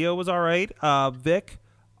thought Dio was all right. Vic.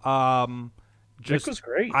 Vic was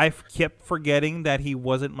great. I kept forgetting that he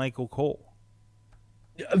wasn't Michael Cole.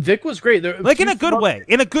 Vic was great. Like in a good way.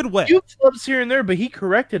 In a good way. Few flubs here and there, but he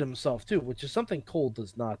corrected himself too, which is something Cole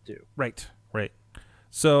does not do. Right.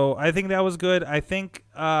 So I think that was good. I think,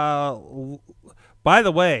 by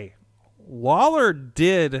the way, Lawler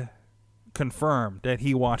did confirm that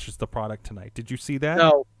he watches the product tonight. Did you see that?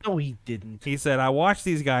 No, he didn't. He said, I watched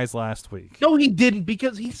these guys last week. No, he didn't,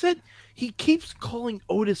 because he said he keeps calling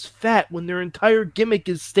Otis fat when their entire gimmick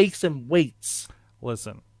is steaks and weights.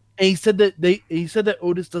 Listen. And he said that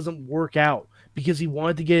Otis doesn't work out because he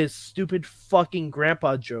wanted to get his stupid fucking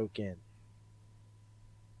grandpa joke in.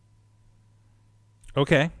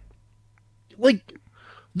 Okay. Like,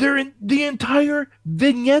 they're in the entire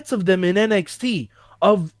vignettes of them in NXT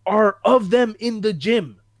are of them in the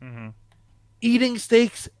gym, eating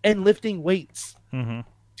steaks and lifting weights.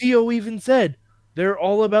 Dio even said they're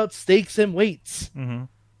all about steaks and weights. Well,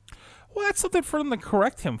 that's something for them to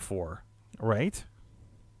correct him for, right?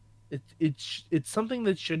 It's something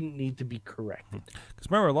that shouldn't need to be corrected. Because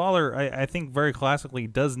remember, Lawler, I think very classically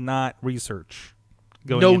does not research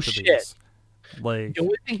going No into shit. these. Like, The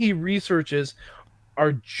only thing he researches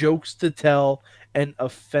are jokes to tell and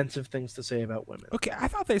offensive things to say about women. okay, I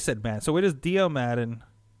thought they said Madden. So it is Dio Madden.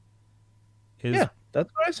 Yeah, that's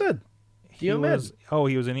what I said. Dio Madden.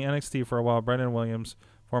 He was in the NXT for a while. Brendan Williams,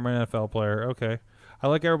 former NFL player. Okay. I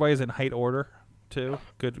like everybody's in height order, too.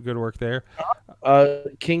 Good work there.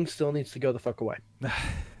 King still needs to go the fuck away.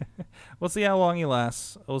 We'll see how long he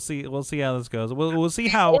lasts. We'll see how this goes. We'll see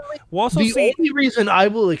how. We'll also The see. only reason I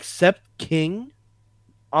will accept King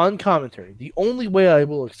on commentary, the only way I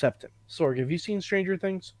will accept him. Sorg, have you seen Stranger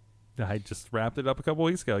Things? I just wrapped it up a couple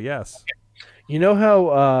weeks ago. Yes. You know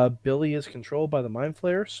how Billy is controlled by the Mind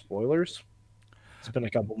Flayer? Spoilers. It's been a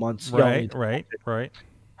couple months. Y'all need to watch Right.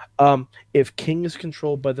 it. If King is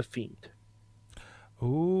controlled by the Fiend,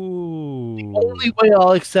 Ooh. the only way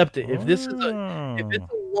I'll accept it, if it's a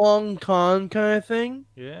long con kind of thing,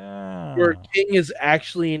 where King is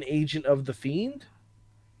actually an agent of the Fiend,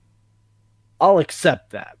 I'll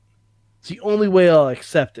accept that. It's the only way I'll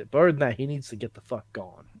accept it. But other than that, he needs to get the fuck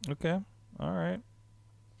gone. Okay. All right.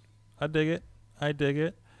 I dig it.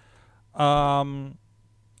 And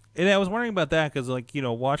I was wondering about that because, like,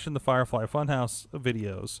 watching the Firefly Funhouse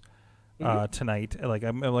videos tonight, like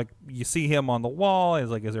I'm like, you see him on the wall.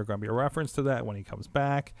 Is like, is there going to be a reference to that when he comes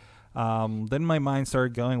back? Then my mind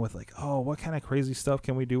started going with like, oh, what kind of crazy stuff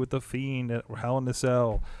can we do with the Fiend at Hell in the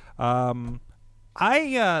Cell? Firefly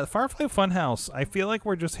Funhouse, I feel like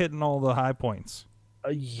we're just hitting all the high points.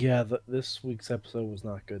 This week's episode was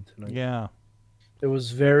not good tonight. Yeah. It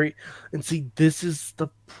was very, and see, this is the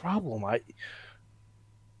problem.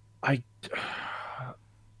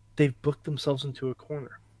 They've booked themselves into a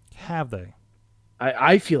corner. Have they?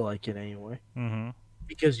 I feel like it anyway. Mm-hmm.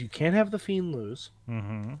 Because you can't have the Fiend lose.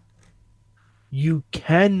 Mm-hmm. You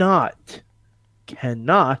cannot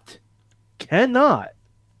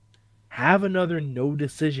have another no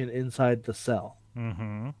decision inside the cell.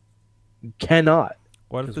 Mm-hmm. You cannot.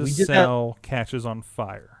 What if the cell catches on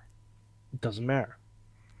fire? It doesn't matter.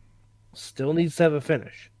 Still needs to have a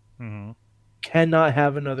finish. Mm-hmm. Cannot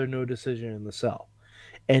have another no decision in the cell.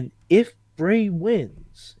 And if Bray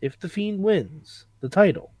wins, if the Fiend wins the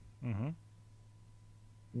title,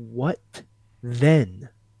 what then?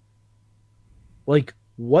 Like,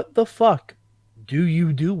 what the fuck do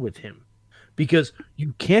you do with him? Because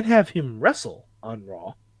you can't have him wrestle on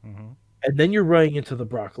Raw, and then you're running into the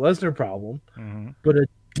Brock Lesnar problem, but a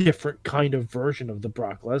different kind of version of the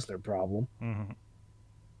Brock Lesnar problem.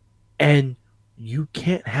 And you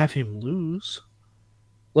can't have him lose.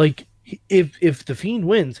 Like, if the Fiend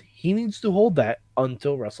wins, he needs to hold that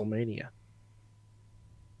until WrestleMania.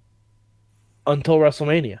 I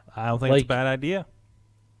don't think it's a bad idea.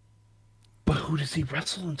 But who does he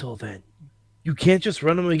wrestle until then? You can't just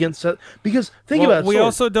run him against Seth. Because think about it. We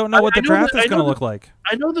also don't know what the draft is going to look like.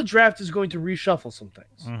 I know the draft is going to reshuffle some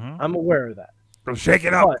things. I'm aware of that. Shake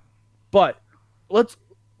it up. But let's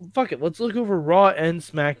look over Raw and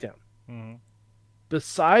SmackDown.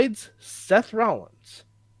 besides Seth Rollins,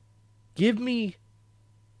 give me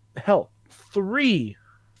 3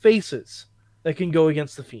 faces that can go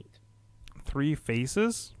against the Fiend. 3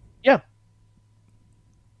 faces? Yeah.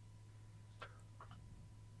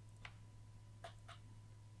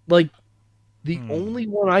 Like, the only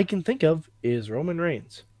one I can think of is Roman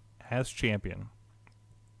Reigns. As champion.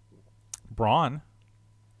 Braun.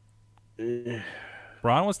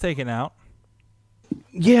 Braun was taken out.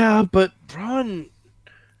 Yeah, but Braun's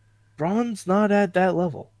not at that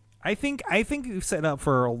level. I think you've set up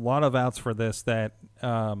for a lot of outs for this that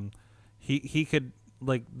he could,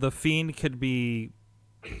 like, the Fiend could be,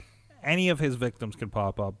 any of his victims could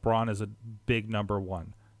pop up. Braun is a big number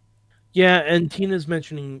 1. Yeah, and Tina's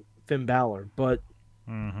mentioning Finn Balor, but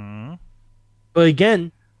Mm-hmm. but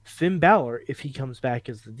again, Finn Balor, if he comes back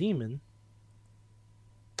as the demon,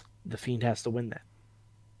 the Fiend has to win that.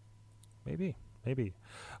 Maybe.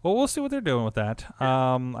 Well, we'll see what they're doing with that.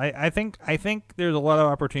 I think there's a lot of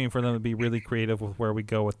opportunity for them to be really creative with where we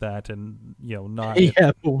go with that, and not.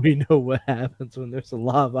 Yeah, but we know what happens when there's a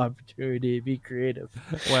lot of opportunity to be creative.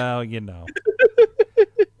 Well,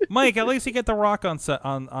 Mike, at least you get The Rock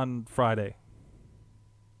on Friday.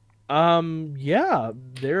 Yeah,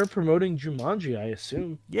 they're promoting Jumanji, I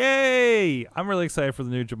assume. Yay! I'm really excited for the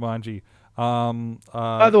new Jumanji.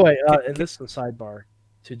 By the way, and this is a sidebar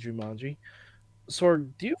to Jumanji. Sorg,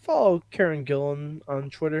 do you follow Karen Gillan on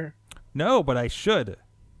Twitter? No, but I should.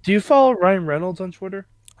 Do you follow Ryan Reynolds on Twitter?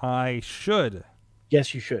 I should.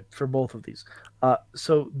 Yes, you should, for both of these.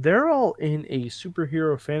 So they're all in a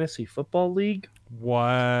superhero fantasy football league.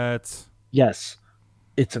 What? Yes,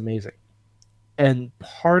 it's amazing. And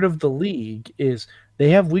part of the league is they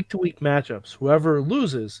have week-to-week matchups. Whoever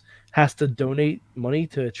loses has to donate money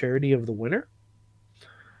to a charity of the winner.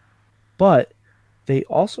 But they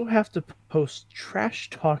also have to post trash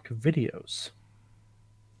talk videos.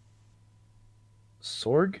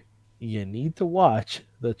 Sorg, you need to watch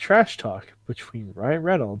the trash talk between Ryan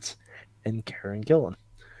Reynolds and Karen Gillan.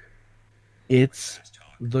 It's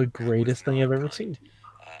the greatest thing I've ever seen.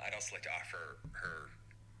 I'd also like to offer her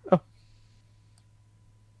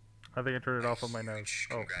I think I turned it off on my nose.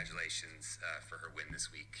 congratulations for her win this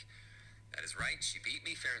week. That is right. She beat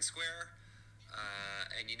me fair and square.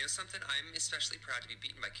 And you know something? I'm especially proud to be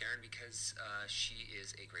beaten by Karen because she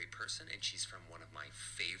is a great person, and she's from one of my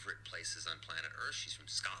favorite places on planet Earth. She's from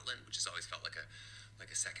Scotland, which has always felt like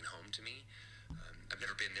a second home to me. I've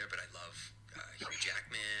never been there, but I love Hugh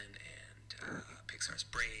Jackman and Pixar's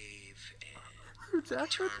Brave and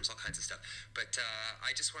Charms, all kinds of stuff. But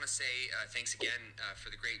I just want to say thanks again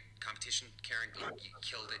for the great competition, Karen. You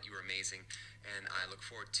killed it. You were amazing, and I look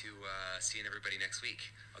forward to seeing everybody next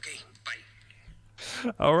week. Okay, bye.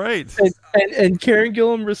 All right. And Karen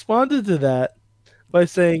Gillan responded to that by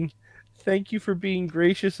saying, "Thank you for being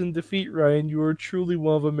gracious in defeat, Ryan. You are truly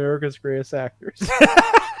one of America's greatest actors."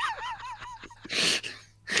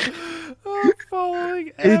 I'm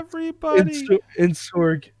following everybody. And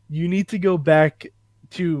Sorg, you need to go back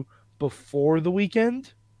to before the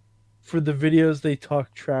weekend for the videos they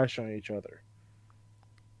talk trash on each other.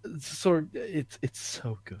 Sorg, it's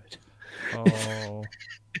so good. Oh.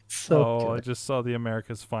 It's so good. I just saw the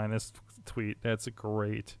America's Finest tweet. That's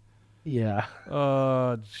great. Yeah.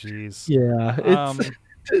 Oh, jeez. Yeah.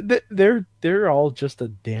 It's they're all just a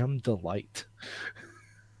damn delight.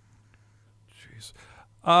 Jeez.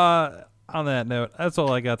 On that note, that's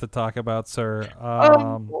all I got to talk about, sir.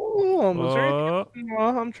 Was there anything?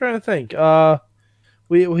 I'm trying to think.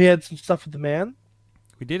 We had some stuff with the man.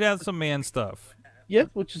 We did have some man stuff.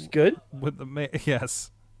 Yep, which is good. With the man,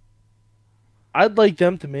 yes. I'd like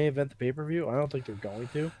them to main event the pay-per-view. I don't think they're going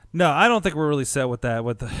to. No, I don't think we're really set with that,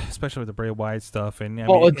 especially with the Bray Wyatt stuff. And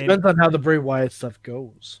it depends on how the Bray Wyatt stuff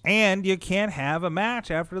goes. And you can't have a match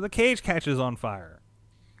after the cage catches on fire.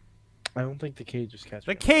 I don't think the cage is catching.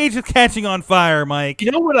 The cage is catching on fire, Mike.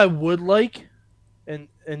 You know what I would like, and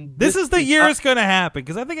this is the year it's going to happen,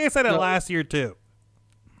 because I think I said it last year too.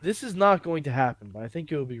 This is not going to happen, but I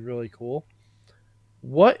think it would be really cool.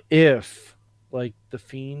 What if, like, the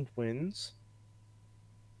Fiend wins?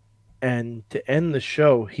 And to end the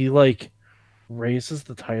show, he raises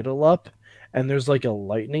the title up, and there's a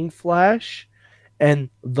lightning flash, and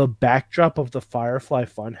the backdrop of the Firefly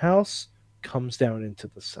Funhouse comes down into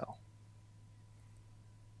the cell.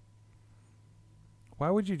 Why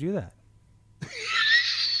would you do that?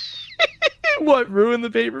 What, ruin the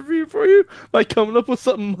pay-per-view for you by coming up with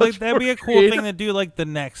something much that'd be a cool creative? thing to do the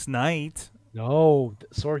next night. No,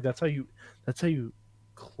 Sorg, that's how you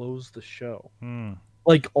close the show. Hmm.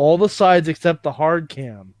 All the sides except the hard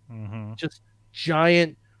cam. Mm-hmm. Just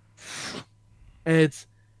giant. And it's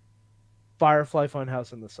Firefly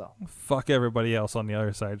Funhouse in the cell. Fuck everybody else on the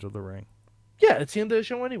other sides of the ring. Yeah, it's the end of the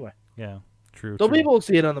show anyway. Yeah, true. So true. people will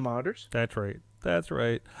see it on the monitors. That's right. That's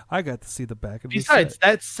right. I got to see the back of the Besides, set.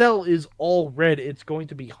 that cell is all red. It's going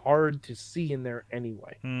to be hard to see in there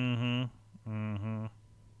anyway.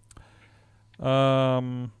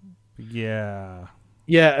 Yeah.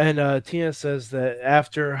 Yeah, and Tina says that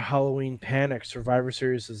after Halloween Panic, Survivor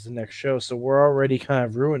Series is the next show, so we're already kind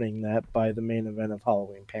of ruining that by the main event of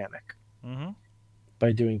Halloween Panic.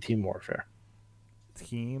 By doing Team Warfare.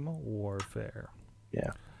 Team Warfare.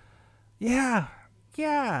 Yeah. Yeah.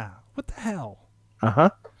 Yeah. What the hell?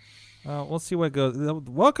 Uh-huh. We'll see what goes.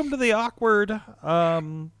 Welcome to the awkward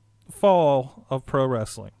fall of pro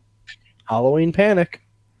wrestling. Halloween Panic.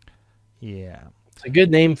 Yeah. It's a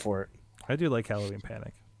good name for it. I do like Halloween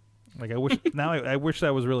Panic. Like I wish now I wish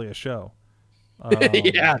that was really a show.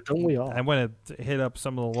 Yeah, don't we all? I want to hit up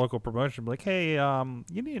some of the local promotion, be like, hey,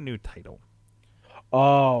 you need a new title.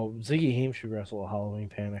 Oh, Ziggy Haim should wrestle a Halloween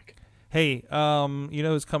Panic. Hey, you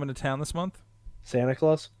know who's coming to town this month? Santa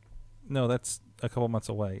Claus? No, that's a couple months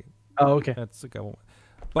away. Oh, okay. That's a couple.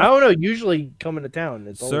 I don't know. Usually coming to town,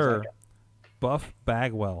 it's always Sir, like a... Buff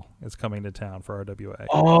Bagwell is coming to town for RWA.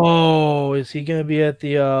 Oh, is he going to be at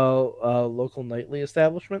the local nightly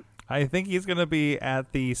establishment? I think he's going to be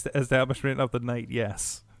at the establishment of the night,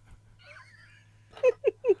 yes.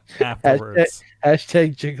 Afterwards.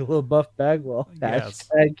 Hashtag Gigolo Buff Bagwell. Yes.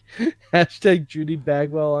 Hashtag Judy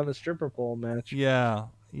Bagwell on a stripper pole match. Yeah,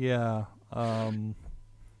 yeah. He's going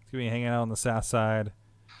to be hanging out on the south side.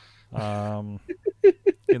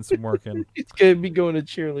 Getting some work in. He's going to be going to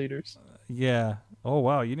cheerleaders. Yeah. Oh,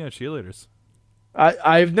 wow. You know cheerleaders.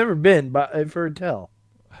 I've never been, but I've heard tell.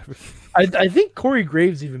 I think Corey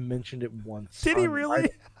Graves even mentioned it once. Did he really?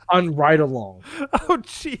 On Ride Along. Oh,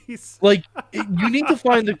 jeez. Like, you need to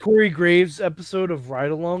find the Corey Graves episode of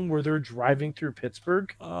Ride Along where they're driving through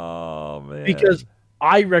Pittsburgh. Oh, man. Because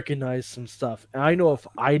I recognize some stuff. And I know if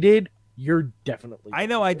I did, you're definitely. I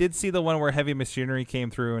know I did see the one where Heavy Machinery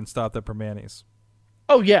came through and stopped at Permanis.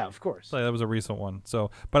 Oh, yeah, of course. So that was a recent one.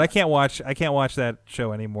 So, but I can't watch that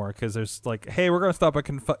show anymore because there's like, hey, we're going to stop at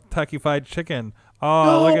Kentucky Fried Chicken. Oh,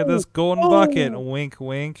 No! Look at this golden bucket. Wink,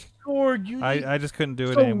 wink. Sword, I just couldn't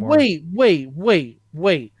do it So anymore.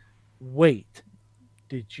 Wait.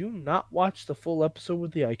 Did you not watch the full episode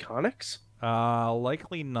with the Iconics?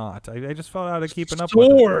 Likely not. I just found out keeping up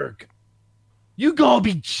with it. Sorg! You gotta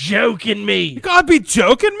be joking me! You gotta be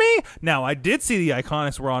joking me? Now, I did see the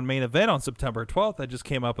Iconics were on main event on September 12th. That just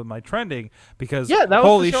came up in my trending because Yeah, that was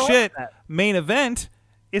holy the show shit, after that. main event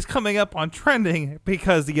is coming up on trending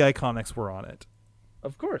because the Iconics were on it.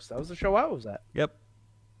 Of course, that was the show I was at. Yep.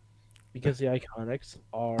 Because the Iconics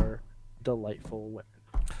are delightful women.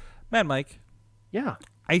 Man, Mike, Yeah.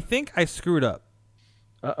 I think I screwed up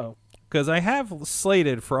Uh-oh. because I have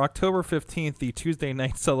slated for October 15th the Tuesday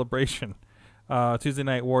night celebration, Tuesday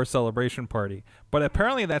night war celebration party. But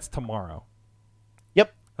apparently that's tomorrow.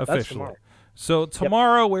 Yep. That's Officially. tomorrow. So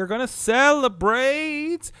tomorrow we're going to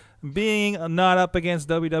celebrate being not up against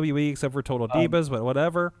WWE except for Total Divas, but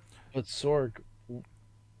whatever. But Sorg,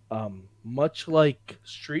 much like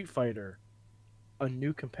Street Fighter, a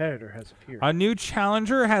new competitor has appeared. A new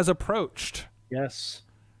challenger has approached Yes.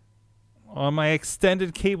 on my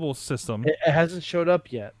extended cable system. It hasn't showed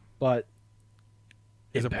up yet, but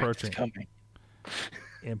Is Impact approaching. Is coming.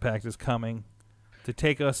 Impact is coming to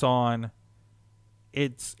take us on.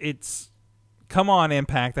 It's come on,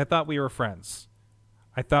 Impact. I thought we were friends.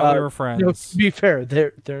 I thought we were friends. No, to be fair,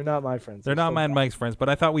 they're not my friends. They're not my and Mike's friends, but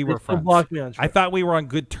I thought we were friends. Block me on I Twitter. thought we were on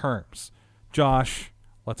good terms. Josh,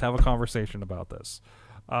 let's have a conversation about this.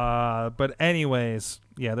 But anyways,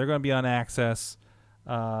 yeah, they're going to be on Access.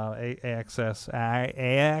 Access. I'm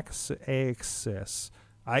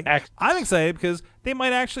excited because they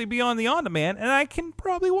might actually be on the on-demand, and I can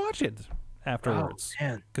probably watch it afterwards. Oh,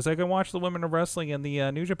 man. Because I can watch the Women of Wrestling and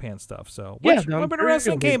the New Japan stuff. So, Yeah, which I'm Women of sure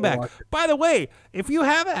Wrestling you'll be came able to back. watch it. By the way, if you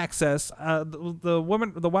have access, the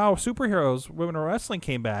WoW Superheroes Women of Wrestling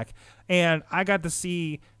came back, and I got to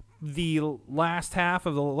see the last half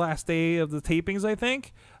of the last day of the tapings, I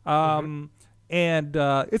think. And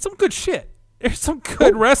it's some good shit. There's some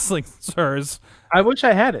good wrestling, sirs. I wish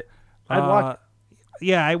I had it. I'd watch it.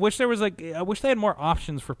 Yeah, I wish there was I wish they had more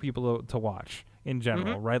options for people to watch in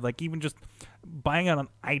general, right? Like even just buying it on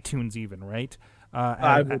iTunes, even, right?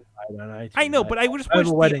 I would buy it on iTunes. I know, but I just I have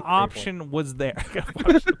wish a wedding the to pay for. option was there. I gotta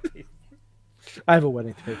watch the- I have a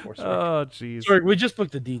wedding to pay for. Sorry. oh, jeez. Sorry, we just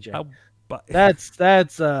booked a DJ. How bu- That's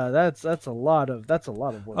a lot of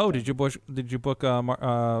work. Oh, done. did you book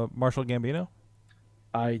Marshall Gambino?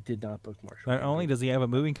 I did not book Marshall. Not only does he have a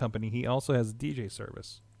moving company, he also has a DJ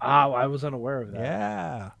service. Oh, I was unaware of that.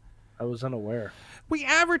 Yeah. I was unaware. We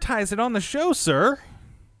advertise it on the show, sir.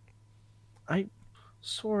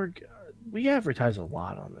 Sorg, we advertise a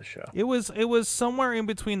lot on the show. It was somewhere in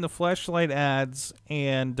between the Fleshlight ads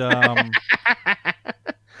and To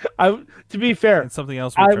be fair, and something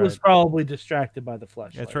else. I was probably distracted by the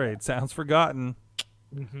Fleshlight. That's right. Sounds forgotten.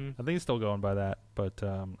 Mm-hmm. I think he's still going by that. But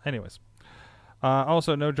anyways.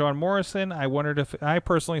 Also, no John Morrison. I wondered if I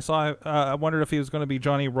personally saw. I wondered if he was going to be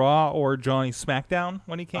Johnny Raw or Johnny SmackDown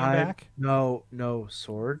when he came back. No,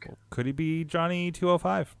 Sorg. Could he be Johnny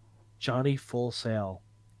 205? Johnny Full Sail.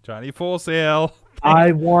 Johnny Full Sail.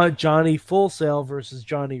 I want Johnny Full Sail versus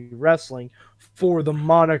Johnny Wrestling for the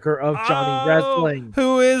moniker of Johnny Wrestling.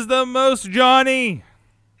 Who is the most Johnny?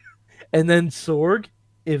 And then Sorg,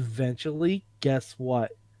 eventually, guess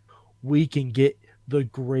what? We can get the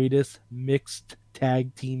greatest mixed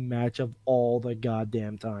tag team match of all the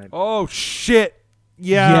goddamn time. Oh, shit.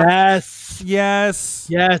 Yeah. Yes. Yes.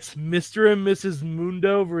 Yes. Mr. and Mrs.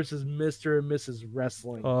 Mundo versus Mr. and Mrs.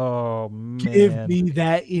 Wrestling. Oh, man. Give me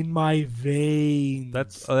that in my veins.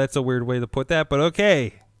 That's a weird way to put that, but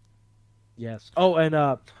okay. Yes. Oh, and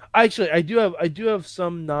actually, I do have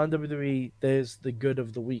some non-WWE that is the good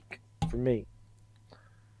of the week for me.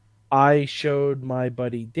 I showed my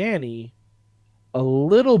buddy Danny a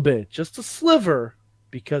little bit, just a sliver,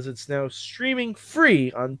 because it's now streaming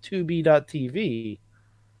free on Tubi.tv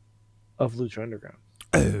of Lucha Underground.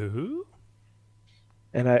 Oh.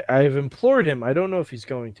 And I've implored him. I don't know if he's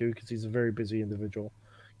going to because he's a very busy individual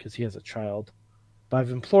because he has a child. But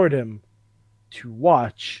I've implored him to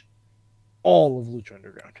watch all of Lucha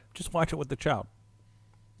Underground. Just watch it with the child.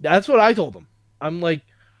 That's what I told him. I'm like,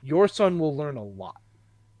 your son will learn a lot.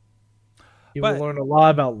 He will learn a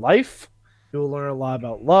lot about life. He will learn a lot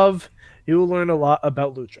about love. He will learn a lot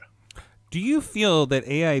about Lucha. Do you feel that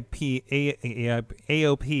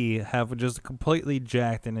AOP have just completely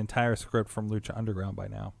jacked an entire script from Lucha Underground by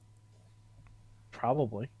now?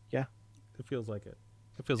 Probably, yeah. It feels like it.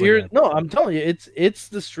 It feels like that. No, I'm telling you, it's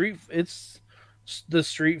the Street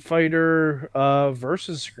Fighter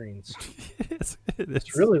versus screens.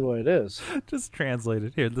 It's really what it is. Just translate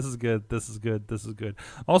it here. This is good. This is good. This is good.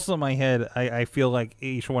 Also, in my head, I feel like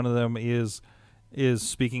each one of them is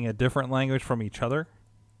speaking a different language from each other.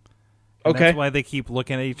 And okay, that's why they keep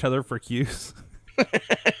looking at each other for cues.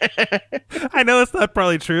 I know it's not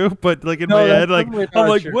probably true, but like in my head, like I'm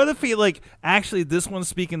like, what if he like actually this one's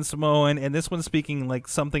speaking Samoan and this one's speaking like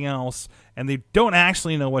something else, and they don't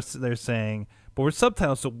actually know what they're saying, but we're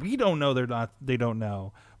subtitles, so we don't know they don't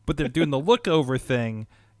know, but they're doing the look over thing,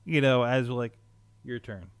 as like your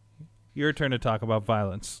turn to talk about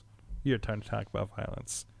violence, your turn to talk about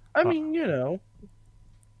violence. I mean,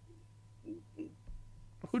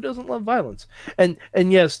 who doesn't love violence? And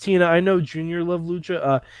yes, Tina, I know Junior loved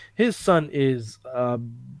Lucha. His son is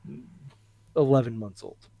 11 months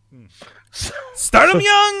old. Start him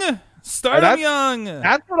young. Start him young.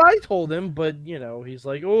 That's what I told him, but he's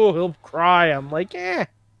like, oh, he'll cry. I'm like, eh.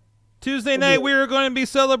 Tuesday night, we are going to be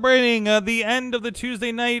celebrating the end of the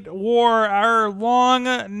Tuesday Night War. Our long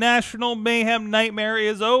national mayhem nightmare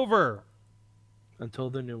is over. Until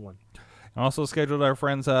the new one. Also scheduled our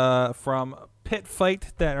friends from Pit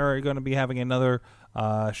Fight that are going to be having another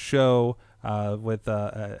show with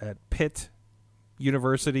at Pitt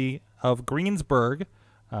University of Greensburg.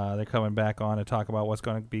 They're coming back on to talk about what's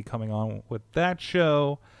going to be coming on with that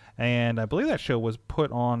show. And I believe that show was put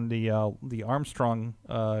on the Armstrong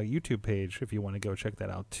YouTube page if you want to go check that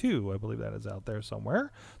out too. I believe that is out there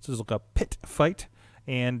somewhere. So just look up Pit Fight.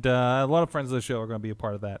 And a lot of friends of the show are going to be a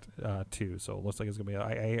part of that too. So it looks like it's going to be.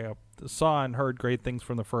 I saw and heard great things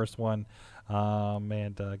from the first one,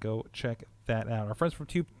 and go check that out. Our friends from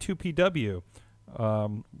 2PW,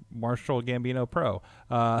 Marshall Gambino Pro,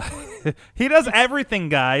 he does everything,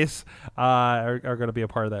 guys. Are going to be a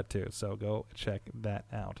part of that too. So go check that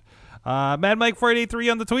out. Mad Mike 483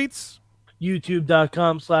 on the tweets.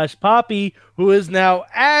 YouTube.com/Papi, who is now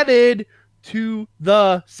added to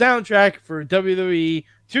the soundtrack for WWE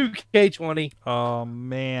 2K20. Oh,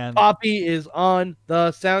 man. Papi is on the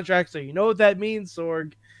soundtrack, so you know what that means,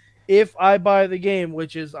 Sorg. If I buy the game,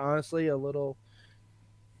 which is honestly a little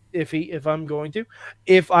iffy if I'm going to,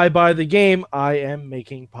 if I buy the game, I am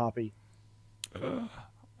making Papi.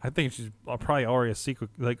 I think she's probably already a secret.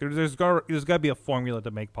 Like, there's got to be a formula to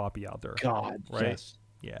make Papi out there. God, right? yes.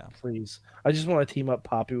 Yeah. Please. I just want to team up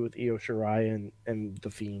Papi with Io Shirai and The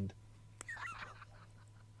Fiend.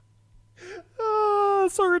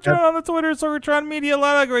 Sorgatron on the Twitter, Sorgatron Media, a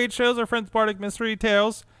lot of great shows. Our friends Bardic Mystery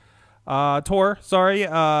Tales. Tor, sorry,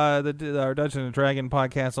 our Dungeons and Dragon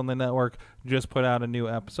podcast on the network just put out a new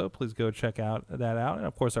episode. Please go check that out. And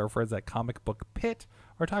of course, our friends at Comic Book Pit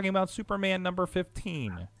are talking about Superman number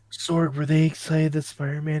 15. Sorg, were they excited that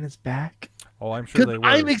Spider-Man is back? Oh, I'm sure they were.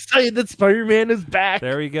 I'm excited that Spider-Man is back.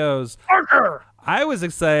 There he goes. Parker! I was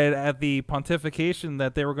excited at the pontification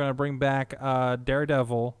that they were going to bring back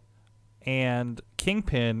Daredevil and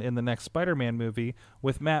Kingpin in the next Spider-Man movie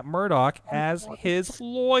with Matt Murdock as his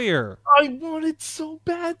lawyer. I want it so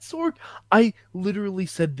bad, Sorg. I literally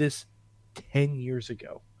said this 10 years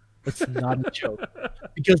ago. That's not a joke.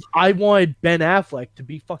 Because I wanted Ben Affleck to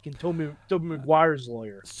be fucking Tobey Maguire's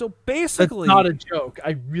lawyer. So basically... That's not a joke.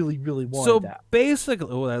 I really, really wanted that. So basically...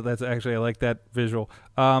 Oh, that's actually... I like that visual.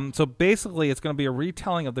 So basically, it's going to be a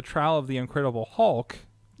retelling of the trial of the Incredible Hulk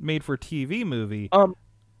made for TV movie.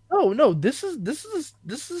 No, this is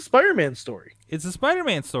a Spider-Man story. It's a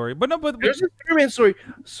Spider-Man story, but There's a Spider-Man story.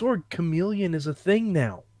 Sorg, Chameleon is a thing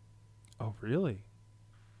now. Oh, really?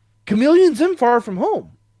 Chameleon's in Far From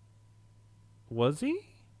Home. Was he?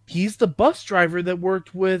 He's the bus driver that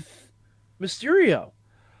worked with Mysterio.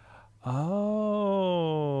 Oh.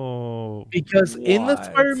 Because in the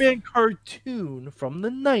Spider-Man cartoon from the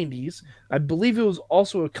 90s, I believe it was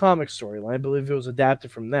also a comic storyline. I believe it was adapted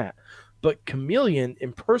from that. But Chameleon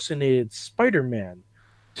impersonated Spider-Man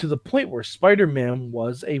to the point where Spider-Man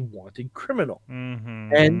was a wanted criminal.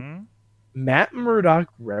 Mm-hmm. And Matt Murdock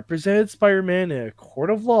represented Spider-Man in a court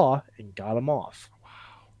of law and got him off.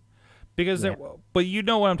 Because, but you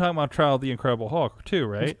know what I'm talking about, Trial of the Incredible Hulk, too,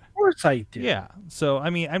 right? Of course I do. Yeah. So,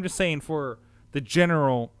 I mean, I'm just saying for the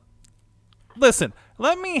general... Listen,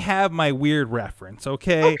 let me have my weird reference,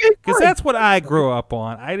 okay? Because that's what I grew up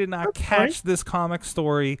on. I did not catch this comic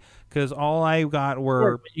story because all I got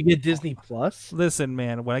were... You get Disney Plus? Listen,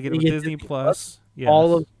 man, when I get Disney Plus... Yes.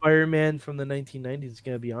 All of Spider-Man from the 1990s is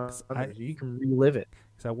going to be on there. You can relive it.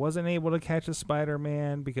 Because I wasn't able to catch a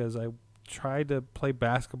Spider-Man because I tried to play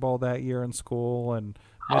basketball that year in school and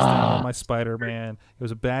missed out on my Spider-Man. It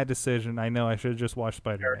was a bad decision. I know I should have just watched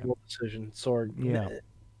Spider-Man. Terrible decision. Sorg. Yeah.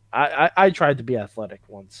 I tried to be athletic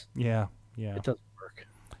once. Yeah. It doesn't work.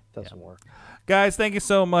 Work. Guys, thank you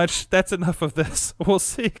so much. That's enough of this. We'll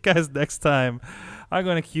see you guys next time. I'm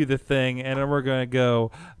going to cue the thing, and then we're going to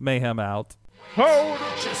go Mayhem out. Hold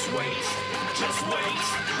it. Just wait. Just wait.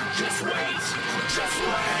 Just wait. Just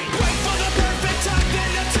wait. Wait for the perfect time,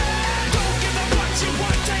 then attack. Don't give up what you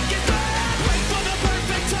want, take it back. Wait for the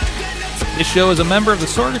perfect time, then attack. This show is a member of the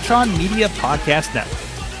Sorgatron Media Podcast Network.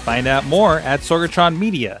 Find out more at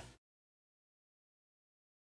sorgatronmedia.com.